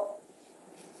motorcycle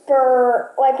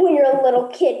for when you're a little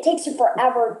kid? It takes you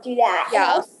forever to do that.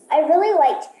 Yeah. I really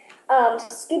liked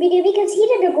Scooby-Doo because he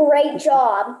did a great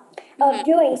job of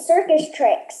doing circus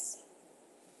tricks.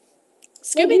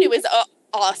 Scooby-Doo is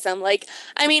awesome.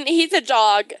 He's a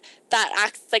dog that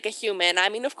acts like a human.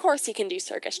 Of course he can do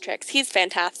circus tricks. He's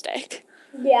fantastic.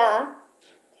 Yeah.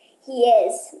 He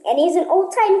is. And he's an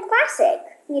old-time classic,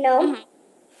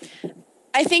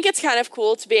 I think it's kind of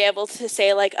cool to be able to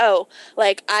say,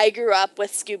 I grew up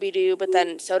with Scooby-Doo, but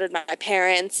then so did my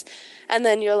parents. And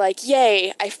then you're like,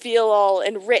 yay, I feel all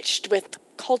enriched with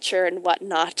culture and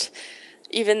whatnot.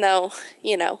 Even though,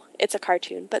 it's a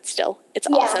cartoon, but still, it's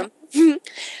awesome.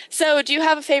 So, do you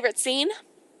have a favorite scene?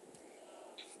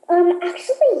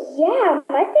 Actually, yeah.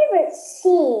 My favorite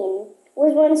scene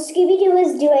was when Scooby-Doo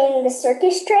was doing the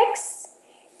circus tricks,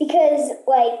 because,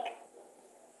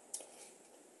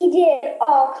 he did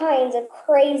all kinds of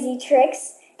crazy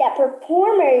tricks that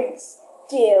performers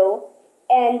do.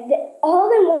 And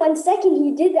all in 1 second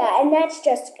he did that, and that's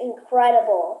just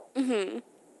incredible. Mm-hmm.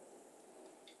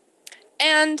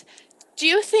 And do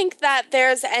you think that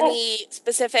there's any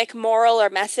specific moral or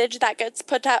message that gets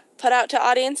put out to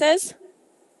audiences?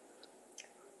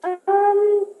 Not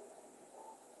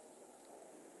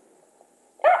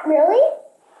really.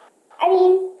 I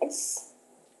mean, it's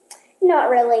not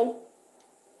really.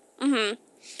 Mm-hmm.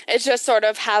 It's just sort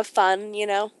of have fun, you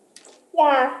know?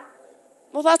 Yeah.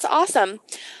 Well, that's awesome.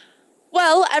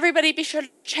 Well, everybody be sure to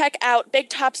check out Big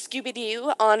Top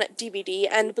Scooby-Doo on DVD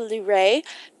and Blu-ray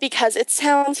because it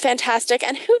sounds fantastic,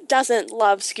 and who doesn't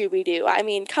love Scooby-Doo? I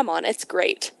mean, come on, it's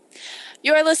great.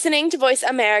 You're listening to Voice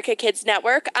America Kids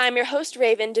Network. I'm your host,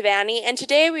 Raven Devanney, and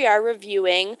today we are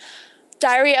reviewing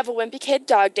Diary of a Wimpy Kid,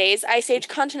 Dog Days, Ice Age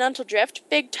Continental Drift,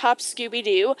 Big Top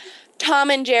Scooby-Doo,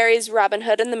 Tom and Jerry's Robin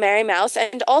Hood and the Merry Mouse,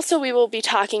 and also we will be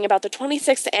talking about the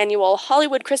 26th Annual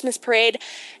Hollywood Christmas Parade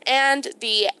and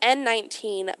the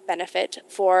N19 benefit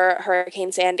for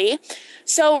Hurricane Sandy.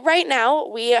 So right now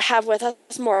we have with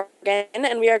us Morgan,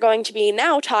 and we are going to be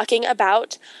now talking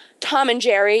about Tom and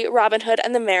Jerry, Robin Hood,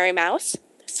 and the Merry Mouse.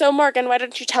 So Morgan, why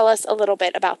don't you tell us a little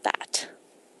bit about that?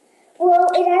 Well,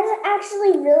 it is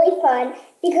actually really fun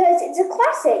because it's a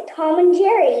classic, Tom and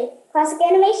Jerry, classic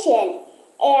animation.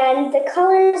 And the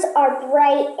colors are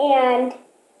bright and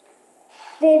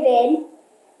vivid.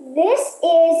 This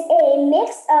is a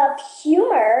mix of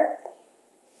humor,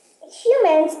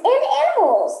 humans, and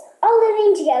animals all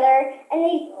living together, and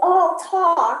they all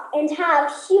talk and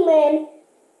have human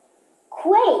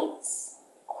quality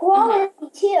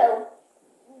too.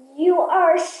 You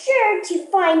are sure to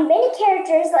find many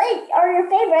characters that are your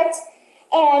favorites,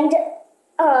 and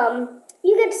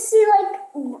you get to see like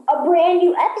a brand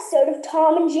new episode of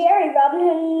Tom and Jerry, Robin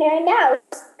Hood and Merry Mouse.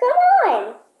 Come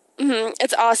on! Mm-hmm.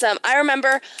 It's awesome. I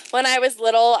remember when I was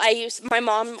little, my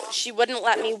mom, she wouldn't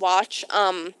let me watch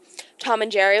Tom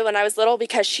and Jerry when I was little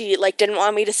because she like didn't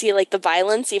want me to see like the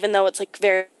violence, even though it's like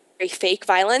very fake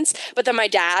violence. But then my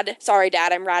dad, sorry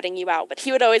dad, I'm ratting you out, but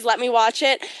he would always let me watch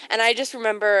it, and I just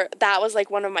remember that was like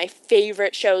one of my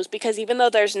favorite shows because even though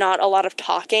there's not a lot of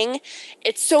talking,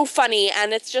 it's so funny,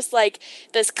 and it's just like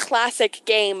this classic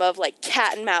game of like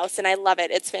cat and mouse, and I love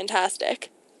it. It's fantastic.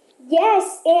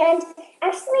 Yes, and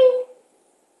actually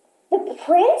the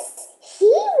prince, he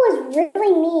was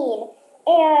really mean,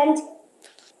 and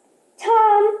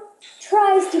Tom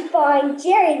tries to find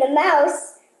Jerry the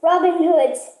mouse, Robin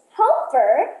Hood's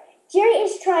helper. Jerry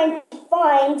is trying to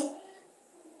find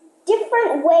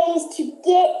different ways to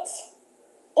get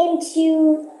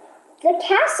into the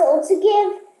castle to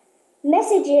give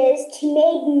messages to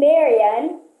Maid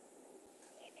Marian.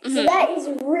 Mm-hmm. So that is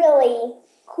really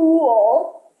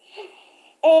cool.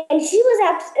 And she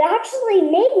was actually,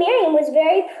 Maid Marian was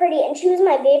very pretty, and she was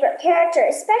my favorite character,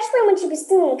 especially when she was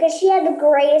singing, because she had the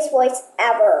greatest voice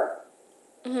ever.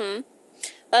 Mm-hmm.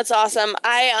 That's awesome.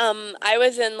 I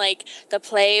was in like the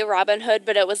play Robin Hood,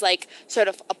 but it was like sort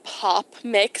of a pop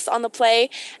mix on the play.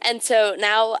 And so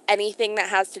now anything that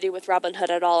has to do with Robin Hood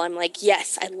at all, I'm like,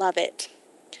 yes, I love it.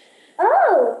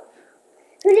 Oh,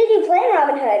 who did you play in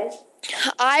Robin Hood?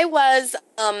 I was,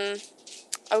 I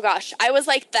was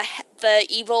like the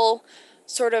evil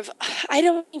sort of, I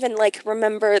don't even like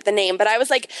remember the name, but I was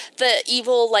like the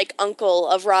evil like uncle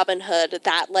of Robin Hood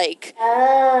that like,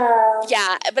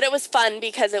 yeah, but it was fun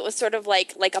because it was sort of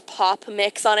like a pop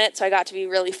mix on it, so I got to be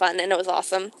really fun, and it was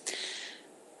awesome.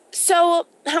 So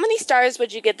how many stars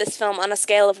would you give this film on a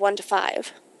scale of 1 to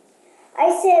 5? I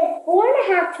said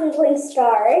 4.5 twinkling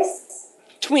stars.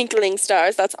 Twinkling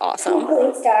stars, that's awesome.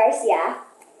 Twinkling stars, yeah.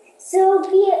 So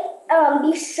be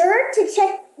sure to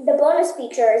check the bonus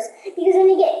features because then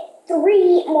you get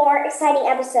 3 more exciting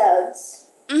episodes.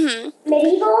 Mm-hmm.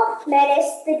 Medieval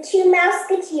Menace, The Two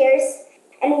Musketeers,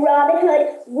 and Robin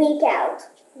Hood Wink Out.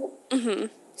 Mm-hmm.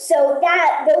 So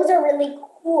those are really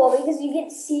cool because you get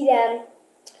to see them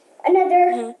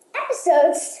another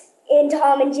episodes in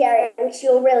Tom and Jerry, which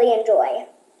you'll really enjoy.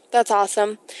 That's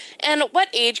awesome. And what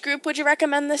age group would you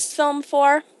recommend this film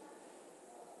for?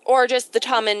 Or just the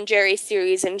Tom and Jerry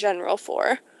series in general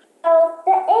for?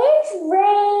 The age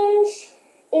range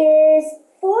is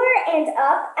 4 and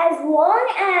up, as long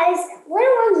as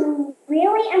little ones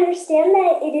really understand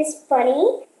that it is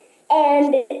funny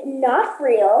and not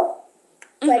real.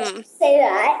 Let's say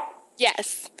that.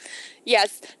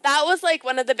 Yes, that was like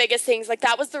one of the biggest things. Like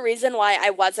that was the reason why I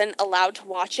wasn't allowed to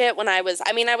watch it when I was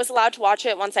allowed to watch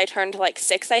it once I turned like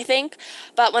 6, I think.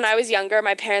 But when I was younger,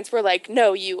 my parents were like,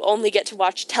 no, you only get to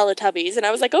watch Teletubbies. And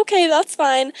I was like, okay, that's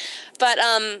fine. But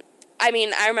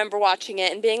I remember watching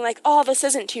it and being like, oh, this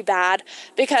isn't too bad,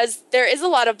 because there is a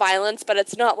lot of violence, but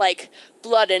it's not like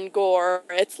blood and gore.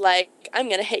 It's like, I'm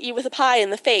going to hit you with a pie in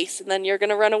the face, and then you're going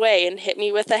to run away and hit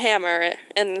me with a hammer.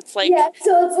 And it's like... Yeah,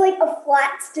 so it's like a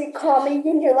flat stick comedy,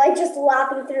 and you're like just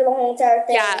laughing through the whole entire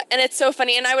thing. Yeah, and it's so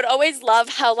funny. And I would always love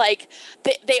how, like,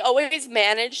 they always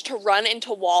manage to run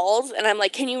into walls, and I'm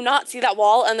like, can you not see that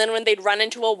wall? And then when they'd run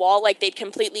into a wall, like, they'd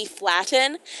completely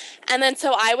flatten. And then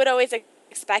so I would always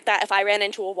expect that if I ran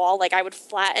into a wall, like, I would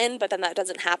flatten, but then that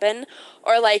doesn't happen.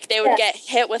 Or, like, they would get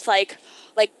hit with, like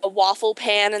a waffle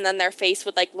pan, and then their face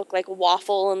would, like, look like a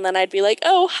waffle, and then I'd be like,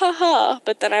 oh, haha.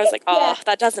 But then I was like, oh,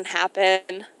 that doesn't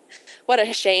happen. What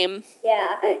a shame.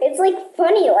 Yeah, it's, like,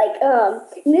 funny, like,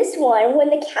 in this one, when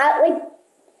the cat, like,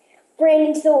 ran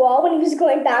into the wall when he was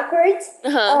going backwards,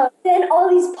 then all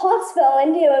these pots fell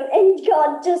into him, and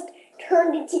God just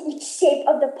turned into each shape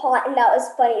of the pot, and that was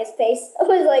funny. His face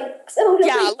was like so nice.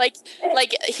 Yeah,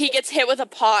 like he gets hit with a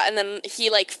pot, and then he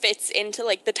like fits into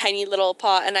like the tiny little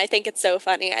pot, and I think it's so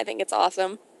funny. I think it's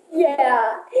awesome.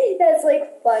 Yeah, that's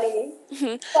like funny.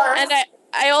 And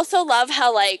I also love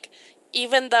how, like,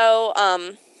 even though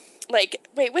like,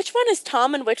 wait, which one is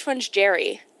Tom and which one's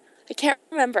Jerry? I can't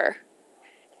remember.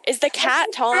 Is the cat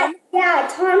Tom?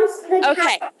 Yeah, Tom's the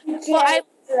cat. Okay. Well,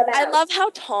 I love how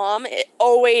Tom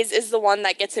always is the one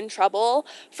that gets in trouble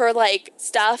for, like,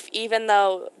 stuff, even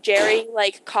though Jerry,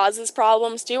 like, causes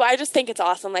problems too. I just think it's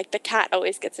awesome. Like, the cat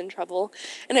always gets in trouble,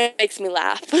 and it makes me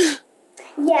laugh.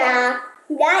 Yeah,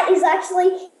 that is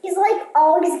actually, he's, like,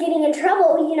 always getting in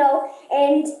trouble, you know,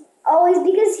 and always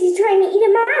because he's trying to eat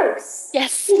a mouse.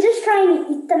 Yes. He's just trying to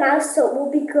eat the mouse so it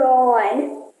will be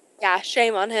gone. Yeah,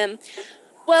 shame on him.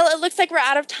 Well, it looks like we're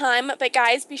out of time, but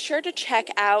guys, be sure to check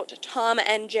out Tom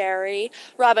and Jerry,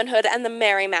 Robin Hood, and the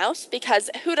Merry Mouse, because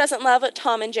who doesn't love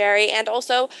Tom and Jerry, and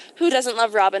also who doesn't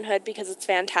love Robin Hood, because it's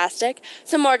fantastic.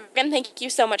 So Morgan, thank you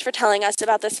so much for telling us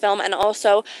about this film, and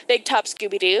also Big Top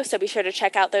Scooby-Doo, so be sure to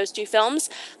check out those two films.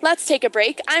 Let's take a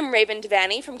break. I'm Raven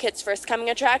Devaney from Kids First Coming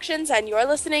Attractions, and you're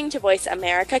listening to Voice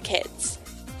America Kids.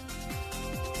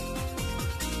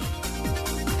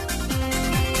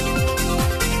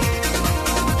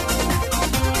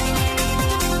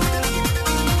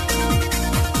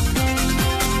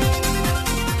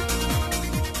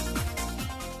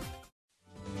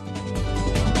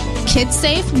 Kids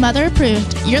safe, mother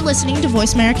approved. You're listening to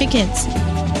Voice America Kids.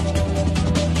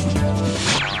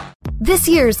 This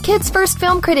year's Kids First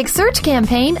Film Critics Search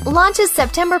campaign launches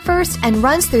September 1st and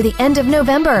runs through the end of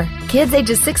November. Kids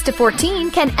ages 6 to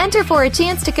 14 can enter for a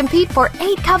chance to compete for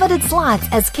 8 coveted slots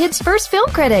as Kids First Film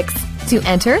Critics. To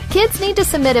enter, kids need to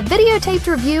submit a videotaped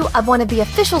review of one of the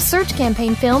official search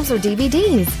campaign films or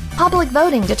DVDs. Public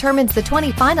voting determines the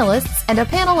 20 finalists, and a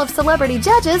panel of celebrity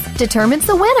judges determines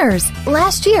the winners.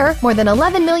 Last year, more than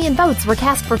 11 million votes were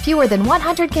cast for fewer than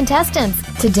 100 contestants.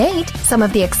 To date, some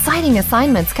of the exciting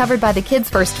assignments covered by the Kids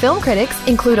First Film Critics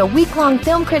include a week-long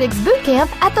Film Critics boot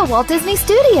camp at the Walt Disney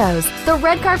Studios, the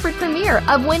red carpet premiere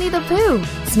of Winnie the Pooh,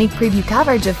 sneak preview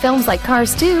coverage of films like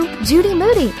Cars 2, Judy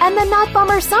Moody, and The Not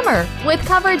Bummer Summer, with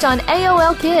coverage on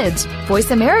AOL Kids, Voice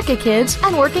America Kids,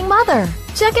 and Working Mother.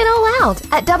 Check it all out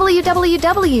at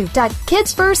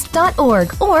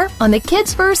www.kidsfirst.org or on the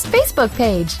Kids First Facebook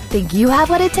page. Think you have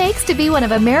what it takes to be one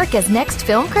of America's next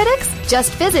film critics?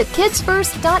 Just visit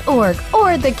kidsfirst.org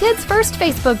or the Kids First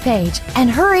Facebook page.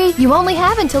 And hurry, you only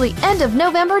have until the end of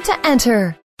November to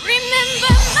enter. Remember my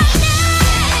name.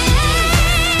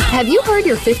 Have you heard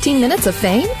your 15 minutes of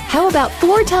fame? How about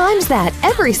 4 times that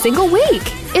every single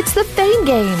week? It's the Fame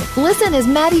Game. Listen as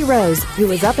Maddie Rose,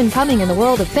 who is up and coming in the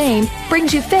world of fame,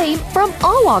 brings you fame from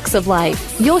all walks of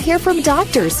life. You'll hear from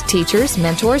doctors, teachers,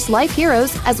 mentors, life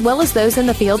heroes, as well as those in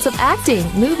the fields of acting,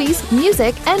 movies,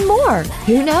 music, and more.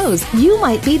 Who knows? You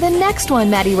might be the next one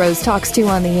Maddie Rose talks to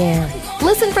on the air.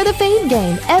 Listen for the Fame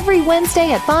Game every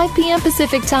Wednesday at 5 p.m.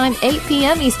 Pacific Time, 8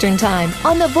 p.m. Eastern Time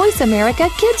on the Voice America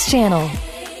Kids channel.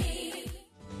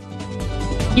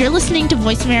 You're listening to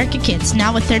Voice America Kids,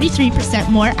 now with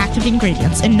 33% more active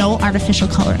ingredients and no artificial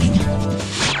coloring.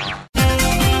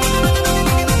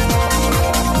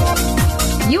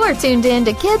 You are tuned in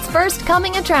to Kids First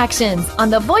Coming Attractions on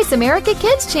the Voice America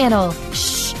Kids channel.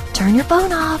 Shh, turn your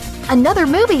phone off. Another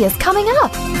movie is coming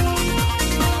up.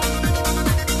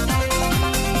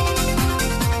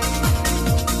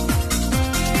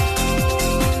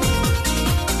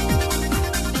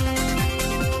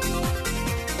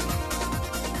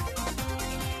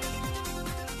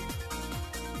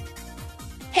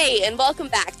 Hey, and welcome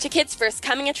back to Kids First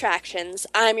Coming Attractions.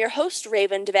 I'm your host,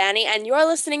 Raven Devaney, and you're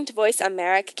listening to Voice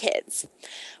America Kids.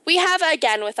 We have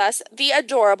again with us the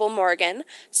adorable Morgan.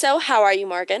 So, how are you,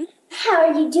 Morgan? How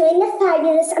are you doing, the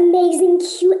fabulous, amazing,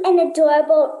 cute, and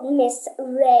adorable Miss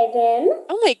Raven?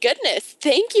 Oh my goodness.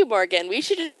 Thank you, Morgan. We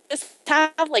should just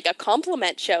have like a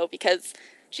compliment show because,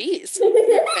 geez,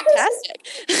 fantastic.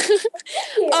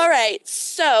 All right.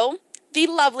 So the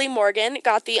lovely Morgan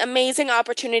got the amazing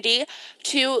opportunity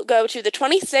to go to the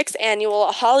 26th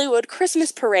annual Hollywood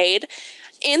Christmas Parade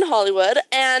in Hollywood.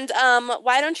 And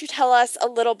why don't you tell us a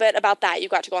little bit about that? You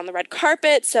got to go on the red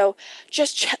carpet, so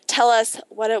just tell us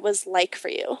what it was like for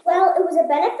you. Well, it was a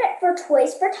benefit for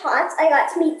Toys for Tots. I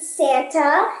got to meet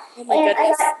Santa, and goodness.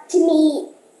 I got to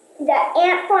meet the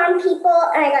Ant Farm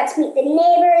people, and I got to meet the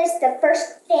neighbors, the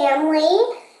first family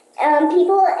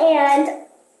people, and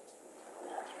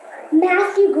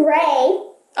Matthew Gray.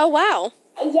 Oh, wow.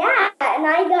 Yeah, and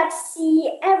I got to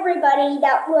see everybody.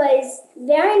 That was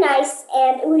very nice,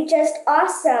 and it was just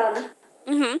awesome.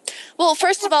 Mm-hmm. Well,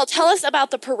 first of all, tell us about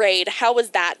the parade. How was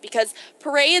that? Because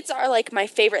parades are like my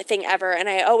favorite thing ever, and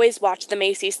I always watch the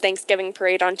Macy's Thanksgiving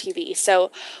Parade on TV.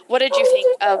 So what did you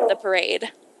think of the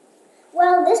parade?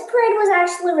 Well, this parade was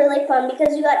actually really fun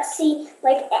because you got to see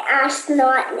like an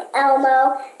astronaut and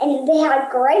Elmo, and they had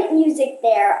great music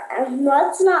there. And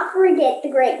let's not forget the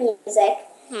great music.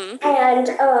 And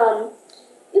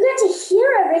you got to hear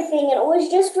everything, and it was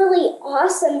just really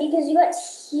awesome because you got to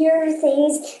hear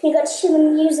things, you got to hear the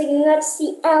music, and you got to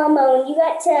see Elmo, and you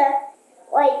got to,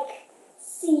 like,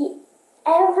 see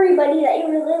everybody that you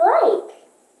really like.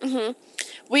 Mm-hmm.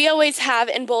 We always have,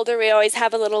 in Boulder, we always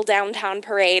have a little downtown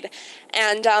parade,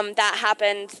 and that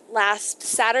happened last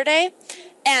Saturday.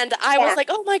 And I was like,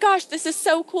 oh my gosh, this is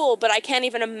so cool, but I can't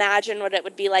even imagine what it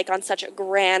would be like on such a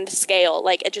grand scale.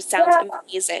 Like, it just sounds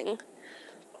amazing.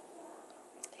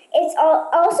 It's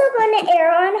also going to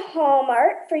air on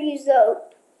Hallmark for you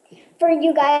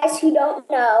guys who don't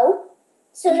know.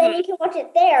 So then you can watch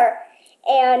it there.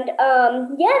 And,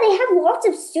 they have lots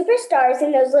of superstars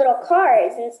in those little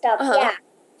cars and stuff, yeah.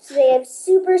 So they have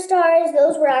superstars.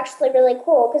 Those were actually really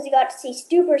cool because you got to see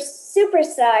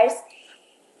superstars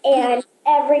and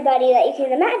everybody that you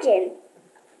can imagine.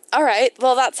 All right.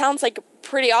 Well, that sounds like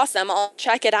pretty awesome. I'll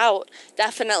check it out,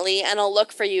 definitely, and I'll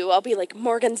look for you. I'll be like,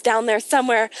 Morgan's down there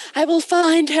somewhere. I will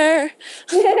find her.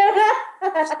 So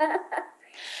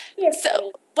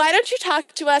why don't you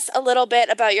talk to us a little bit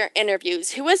about your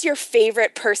interviews? Who was your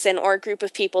favorite person or group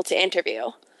of people to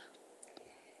interview?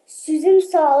 Susan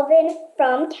Sullivan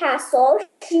from Castle.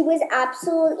 She was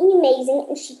absolutely amazing,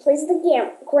 and she plays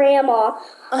the grandma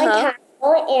on Castle.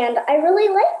 And I really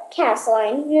like Castle,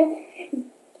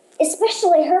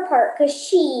 especially her part, because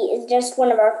she is just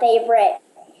one of our favorite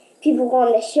people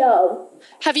on the show.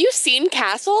 Have you seen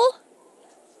Castle?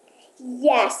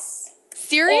 Yes.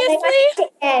 Seriously?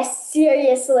 Yes,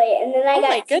 seriously. And then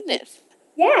my goodness.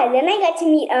 Then I got to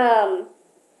meet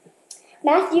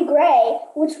Matthew Gray,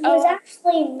 which was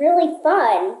actually really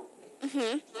fun.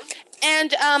 Mm-hmm.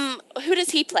 And who does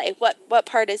he play? What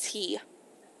part is he?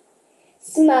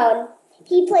 Simone.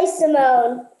 He plays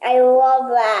Simone. I love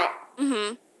that.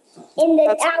 Mm-hmm. In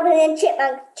the Alvin and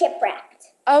Chipmunk Chipwrecked.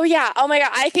 Oh, yeah. Oh, my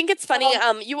God. I think it's funny.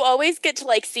 You always get to,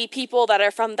 like, see people that are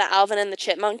from the Alvin and the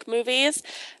Chipmunk movies,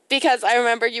 because I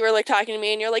remember you were, like, talking to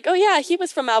me, and you're like, oh, yeah, he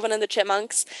was from Alvin and the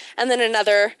Chipmunks. And then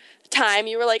another time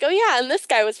you were like, oh, yeah, and this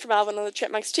guy was from Alvin and the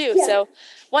Chipmunks, too. Yeah. So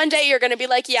one day you're going to be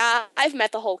like, yeah, I've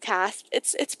met the whole cast.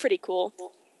 It's pretty cool.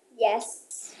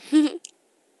 Yes.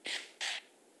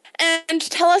 And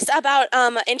tell us about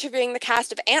interviewing the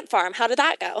cast of Ant Farm. How did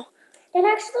that go? It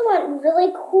actually went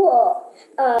really cool.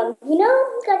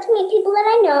 Got to meet people that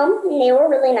I know, and they were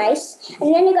really nice.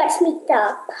 And then you got to meet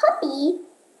the puppy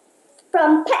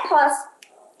from Pet Paws,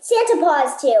 Santa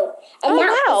Paws too. And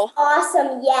that was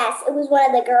awesome. Yes, it was one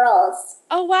of the girls.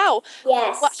 Oh, wow.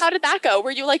 Yes. Well, how did that go?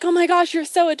 Were you like, oh my gosh, you're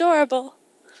so adorable?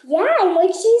 Yeah, I'm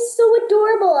like, she's so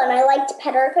adorable. And I liked to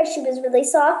pet her because she was really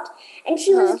soft. And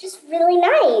she was just really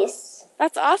nice.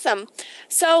 That's awesome.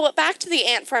 So back to the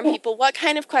Ant Farm people, what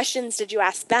kind of questions did you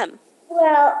ask them?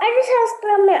 Well, I just asked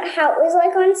them how it was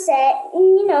like on set.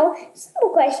 And, simple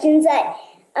questions that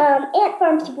Ant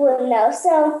Farm people would know.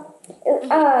 So,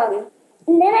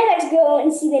 and then I got to go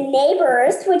and see the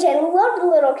neighbors, which I love the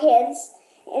little kids,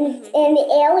 and the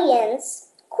aliens.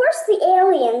 Of course, the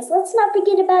aliens. Let's not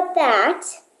forget about that.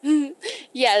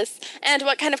 Yes. And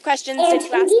what kind of questions did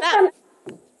you ask them?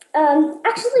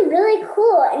 Actually really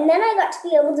cool. And then I got to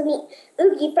be able to meet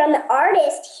Oogie from the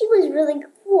artist. He was really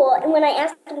cool. And when I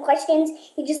asked him questions,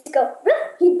 he'd just go,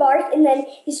 he'd bark, and then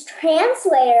his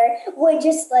translator would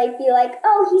just be like,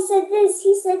 oh, he said this,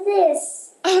 he said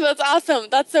this. Oh, that's awesome.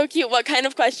 That's so cute. What kind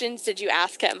of questions did you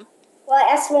ask him? Well,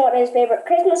 I asked him what his favorite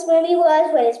Christmas movie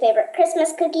was, what his favorite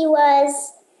Christmas cookie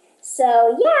was.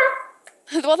 So, yeah.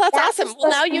 Well, that's awesome. Well,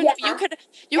 now you could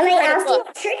write a book. And I asked him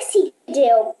what tricks he could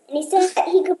do, and he said that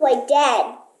he could play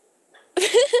dead.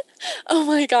 Oh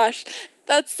my gosh,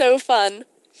 that's so fun.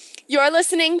 You're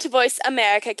listening to Voice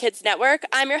America Kids Network.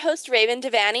 I'm your host, Raven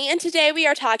Devanney, and today we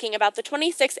are talking about the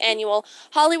 26th Annual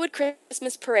Hollywood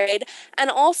Christmas Parade and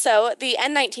also the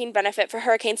N19 benefit for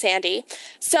Hurricane Sandy.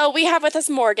 So we have with us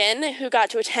Morgan, who got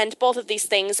to attend both of these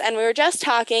things, and we were just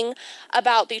talking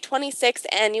about the 26th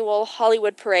Annual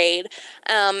Hollywood Parade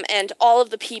and all of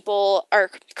the people,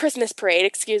 or Christmas Parade,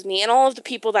 excuse me, and all of the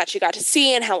people that she got to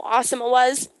see and how awesome it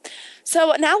was.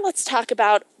 So now let's talk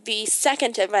about the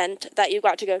second event that you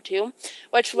got to go to,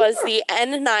 which was the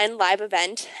N9 live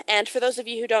event. And for those of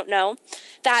you who don't know,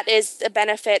 that is a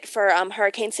benefit for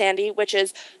Hurricane Sandy, which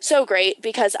is so great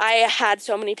because I had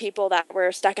so many people that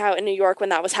were stuck out in New York when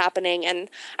that was happening.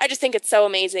 And I just think it's so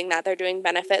amazing that they're doing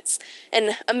benefits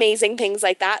and amazing things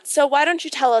like that. So why don't you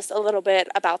tell us a little bit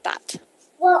about that?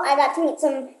 Well, I got to meet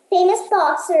some famous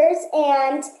boxers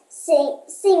and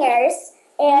singers.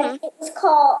 And it was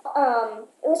called,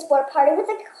 it was for Party with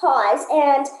a Cause,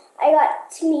 and I got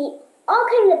to meet all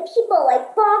kinds of people,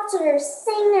 like boxers,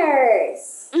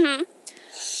 singers.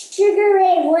 Sugar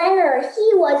Ray Leonard, he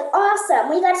was awesome.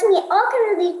 We got to meet all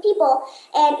kinds of these people,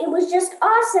 and it was just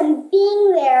awesome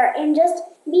being there and just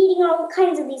meeting all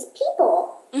kinds of these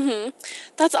people.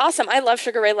 That's awesome. I love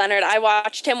Sugar Ray Leonard. I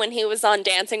watched him when he was on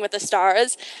Dancing with the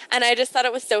Stars, and I just thought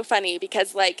it was so funny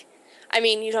because, like, I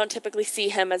mean, you don't typically see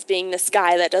him as being this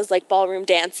guy that does, like, ballroom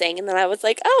dancing. And then I was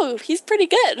like, oh, he's pretty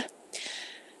good.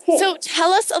 So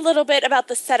tell us a little bit about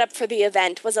the setup for the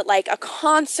event. Was it like a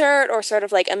concert or sort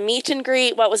of like a meet and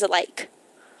greet? What was it like?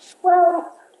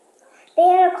 Well, they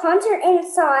had a concert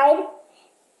inside,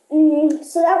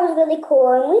 so that was really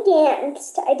cool. And we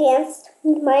danced. I danced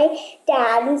with my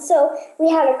dad, and so we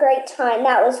had a great time.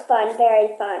 That was fun, very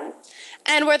fun.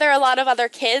 And were there a lot of other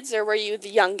kids, or were you the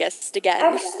youngest again?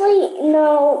 Actually,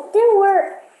 no.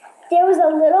 There was a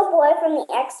little boy from the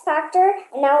X Factor,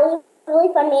 and that was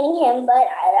really fun meeting him. But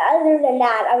other than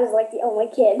that, I was like the only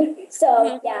kid.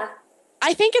 So yeah.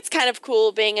 I think it's kind of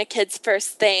cool being a kid's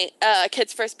first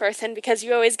person because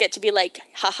you always get to be like,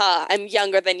 haha, I'm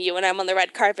younger than you, and I'm on the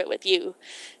red carpet with you.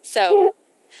 So.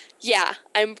 Yeah,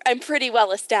 I'm pretty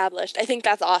well established. I think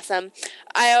that's awesome.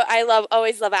 I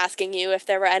always love asking you if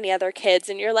there were any other kids,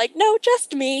 and you're like, no,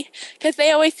 just me, because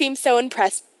they always seem so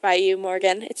impressed by you,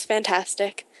 Morgan. It's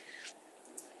fantastic.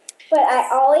 But I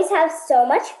always have so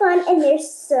much fun, and they're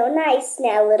so nice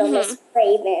now, Little Miss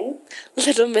Raven.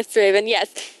 Little Miss Raven,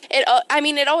 yes.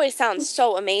 It always sounds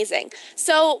so amazing.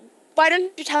 So why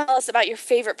don't you tell us about your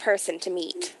favorite person to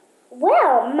meet?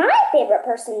 Well, my favorite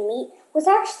person to meet was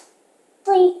actually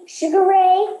Sugar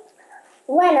Ray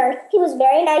Leonard. He was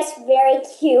very nice, very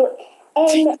cute.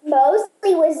 And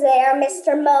Mosley was there,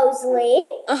 Mr. Mosley.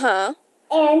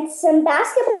 And some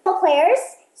basketball players.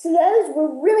 So those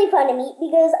were really fun to meet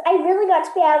because I really got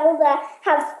to be able to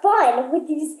have fun with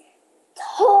these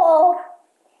tall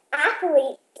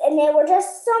athletes. And they were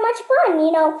just so much fun,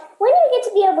 you know. When you get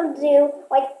to be able to do,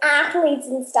 like, athletes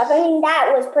and stuff, I mean,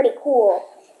 that was pretty cool.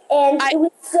 And it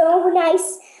was so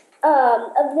nice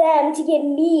of them to give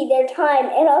me their time.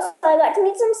 And also I got to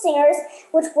meet some singers,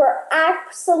 which were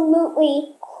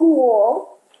absolutely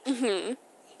cool.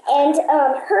 And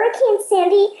Hurricane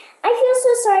Sandy, I feel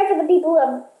so sorry for the people who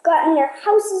have gotten their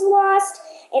houses lost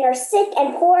and are sick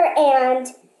and poor, and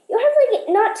you have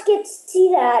to not to get to see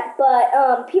that,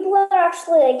 but people are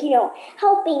actually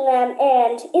helping them,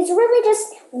 and it's really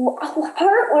just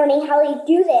heart-warming how they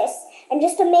do this. And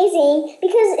just amazing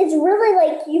because it's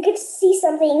really you get to see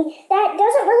something that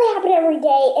doesn't really happen every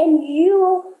day,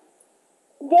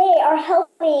 and they are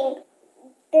helping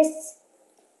this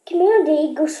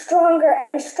community go stronger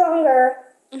and stronger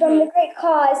from the great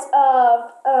cause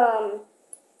of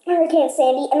Hurricane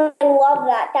Sandy. And I love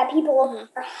that people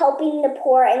are helping the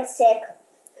poor and sick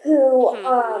who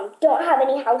don't have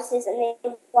any houses and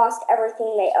they've lost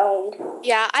everything they owned.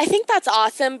 Yeah, I think that's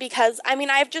awesome because,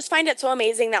 I just find it so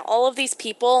amazing that all of these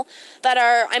people that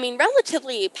are,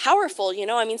 relatively powerful,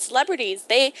 celebrities,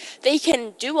 they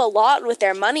can do a lot with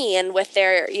their money and with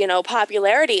their,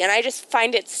 popularity. And I just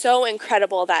find it so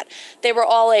incredible that they were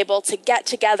all able to get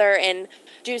together and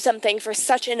do something for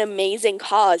such an amazing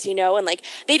cause, and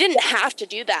they didn't have to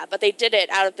do that, but they did it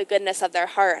out of the goodness of their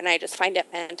heart, and I just find it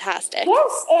fantastic.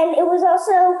 Yes, and it was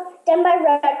also done by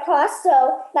Red Cross,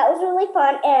 so that was really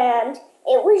fun, and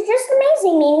it was just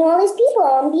amazing meeting all these people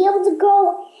and be able to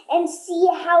go and see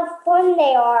how fun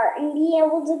they are and be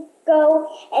able to go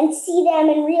and see them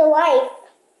in real life.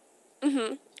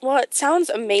 Well, it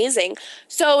sounds amazing.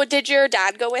 So did your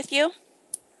dad go with you?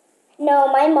 No,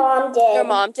 my mom did. Your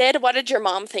mom did? What did your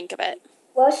mom think of it?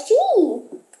 Well, she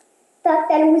thought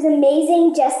that it was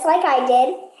amazing, just like I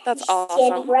did. That's she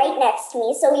awesome. She right next to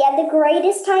me, so we had the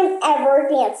greatest time ever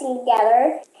dancing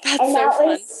together. That's so fun.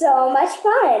 Was so much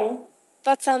fun.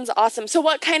 That sounds awesome. So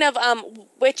what kind of,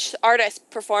 which artists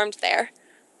performed there?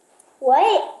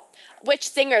 What? Which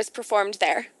singers performed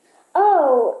there?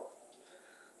 Oh,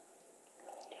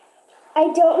 I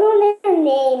don't know their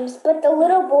names, but the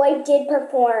little boy did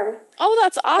perform. Oh,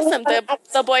 that's awesome.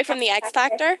 The boy from the X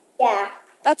Factor? Yeah.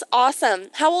 That's awesome.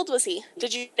 How old was he?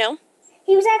 Did you know?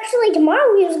 He was actually,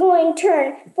 tomorrow he was going to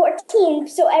turn 14,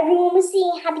 so everyone was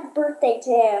saying happy birthday to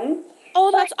him. Oh,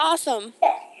 that's awesome.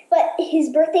 But his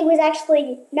birthday was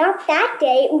actually not that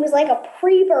day. It was like a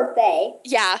pre-birthday.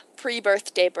 Yeah,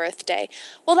 pre-birthday.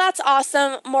 Well, that's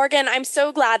awesome. Morgan, I'm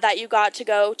so glad that you got to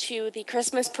go to the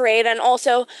Christmas parade and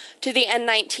also to the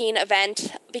N19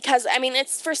 event because, I mean,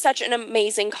 it's for such an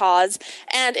amazing cause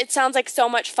and it sounds like so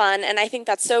much fun and I think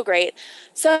that's so great.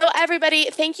 So everybody,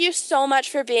 thank you so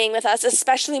much for being with us,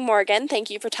 especially Morgan. Thank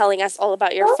you for telling us all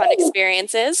about your fun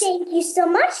experiences. Thank you so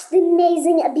much. The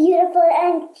amazing, beautiful,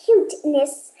 and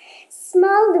cuteness.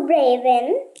 Small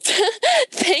Raven.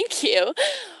 Thank you.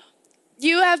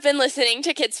 You have been listening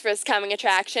to Kids First Coming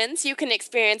Attractions. You can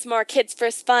experience more Kids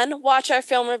First fun, watch our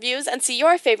film reviews, and see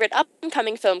your favorite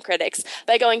upcoming film critics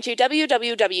by going to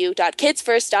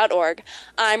www.kidsfirst.org.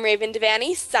 I'm Raven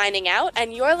Devaney, signing out,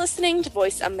 and you're listening to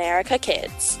Voice America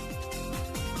Kids.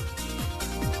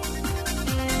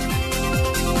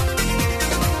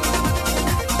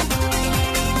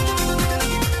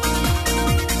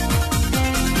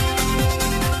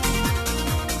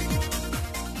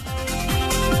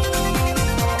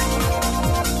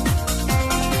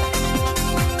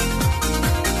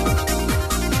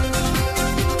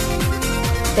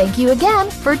 Thank you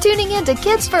again for tuning in to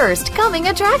Kids First Coming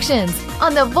Attractions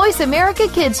on the Voice America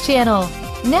Kids channel.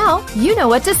 Now you know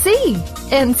what to see.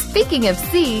 And speaking of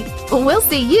see, we'll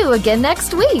see you again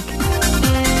next week.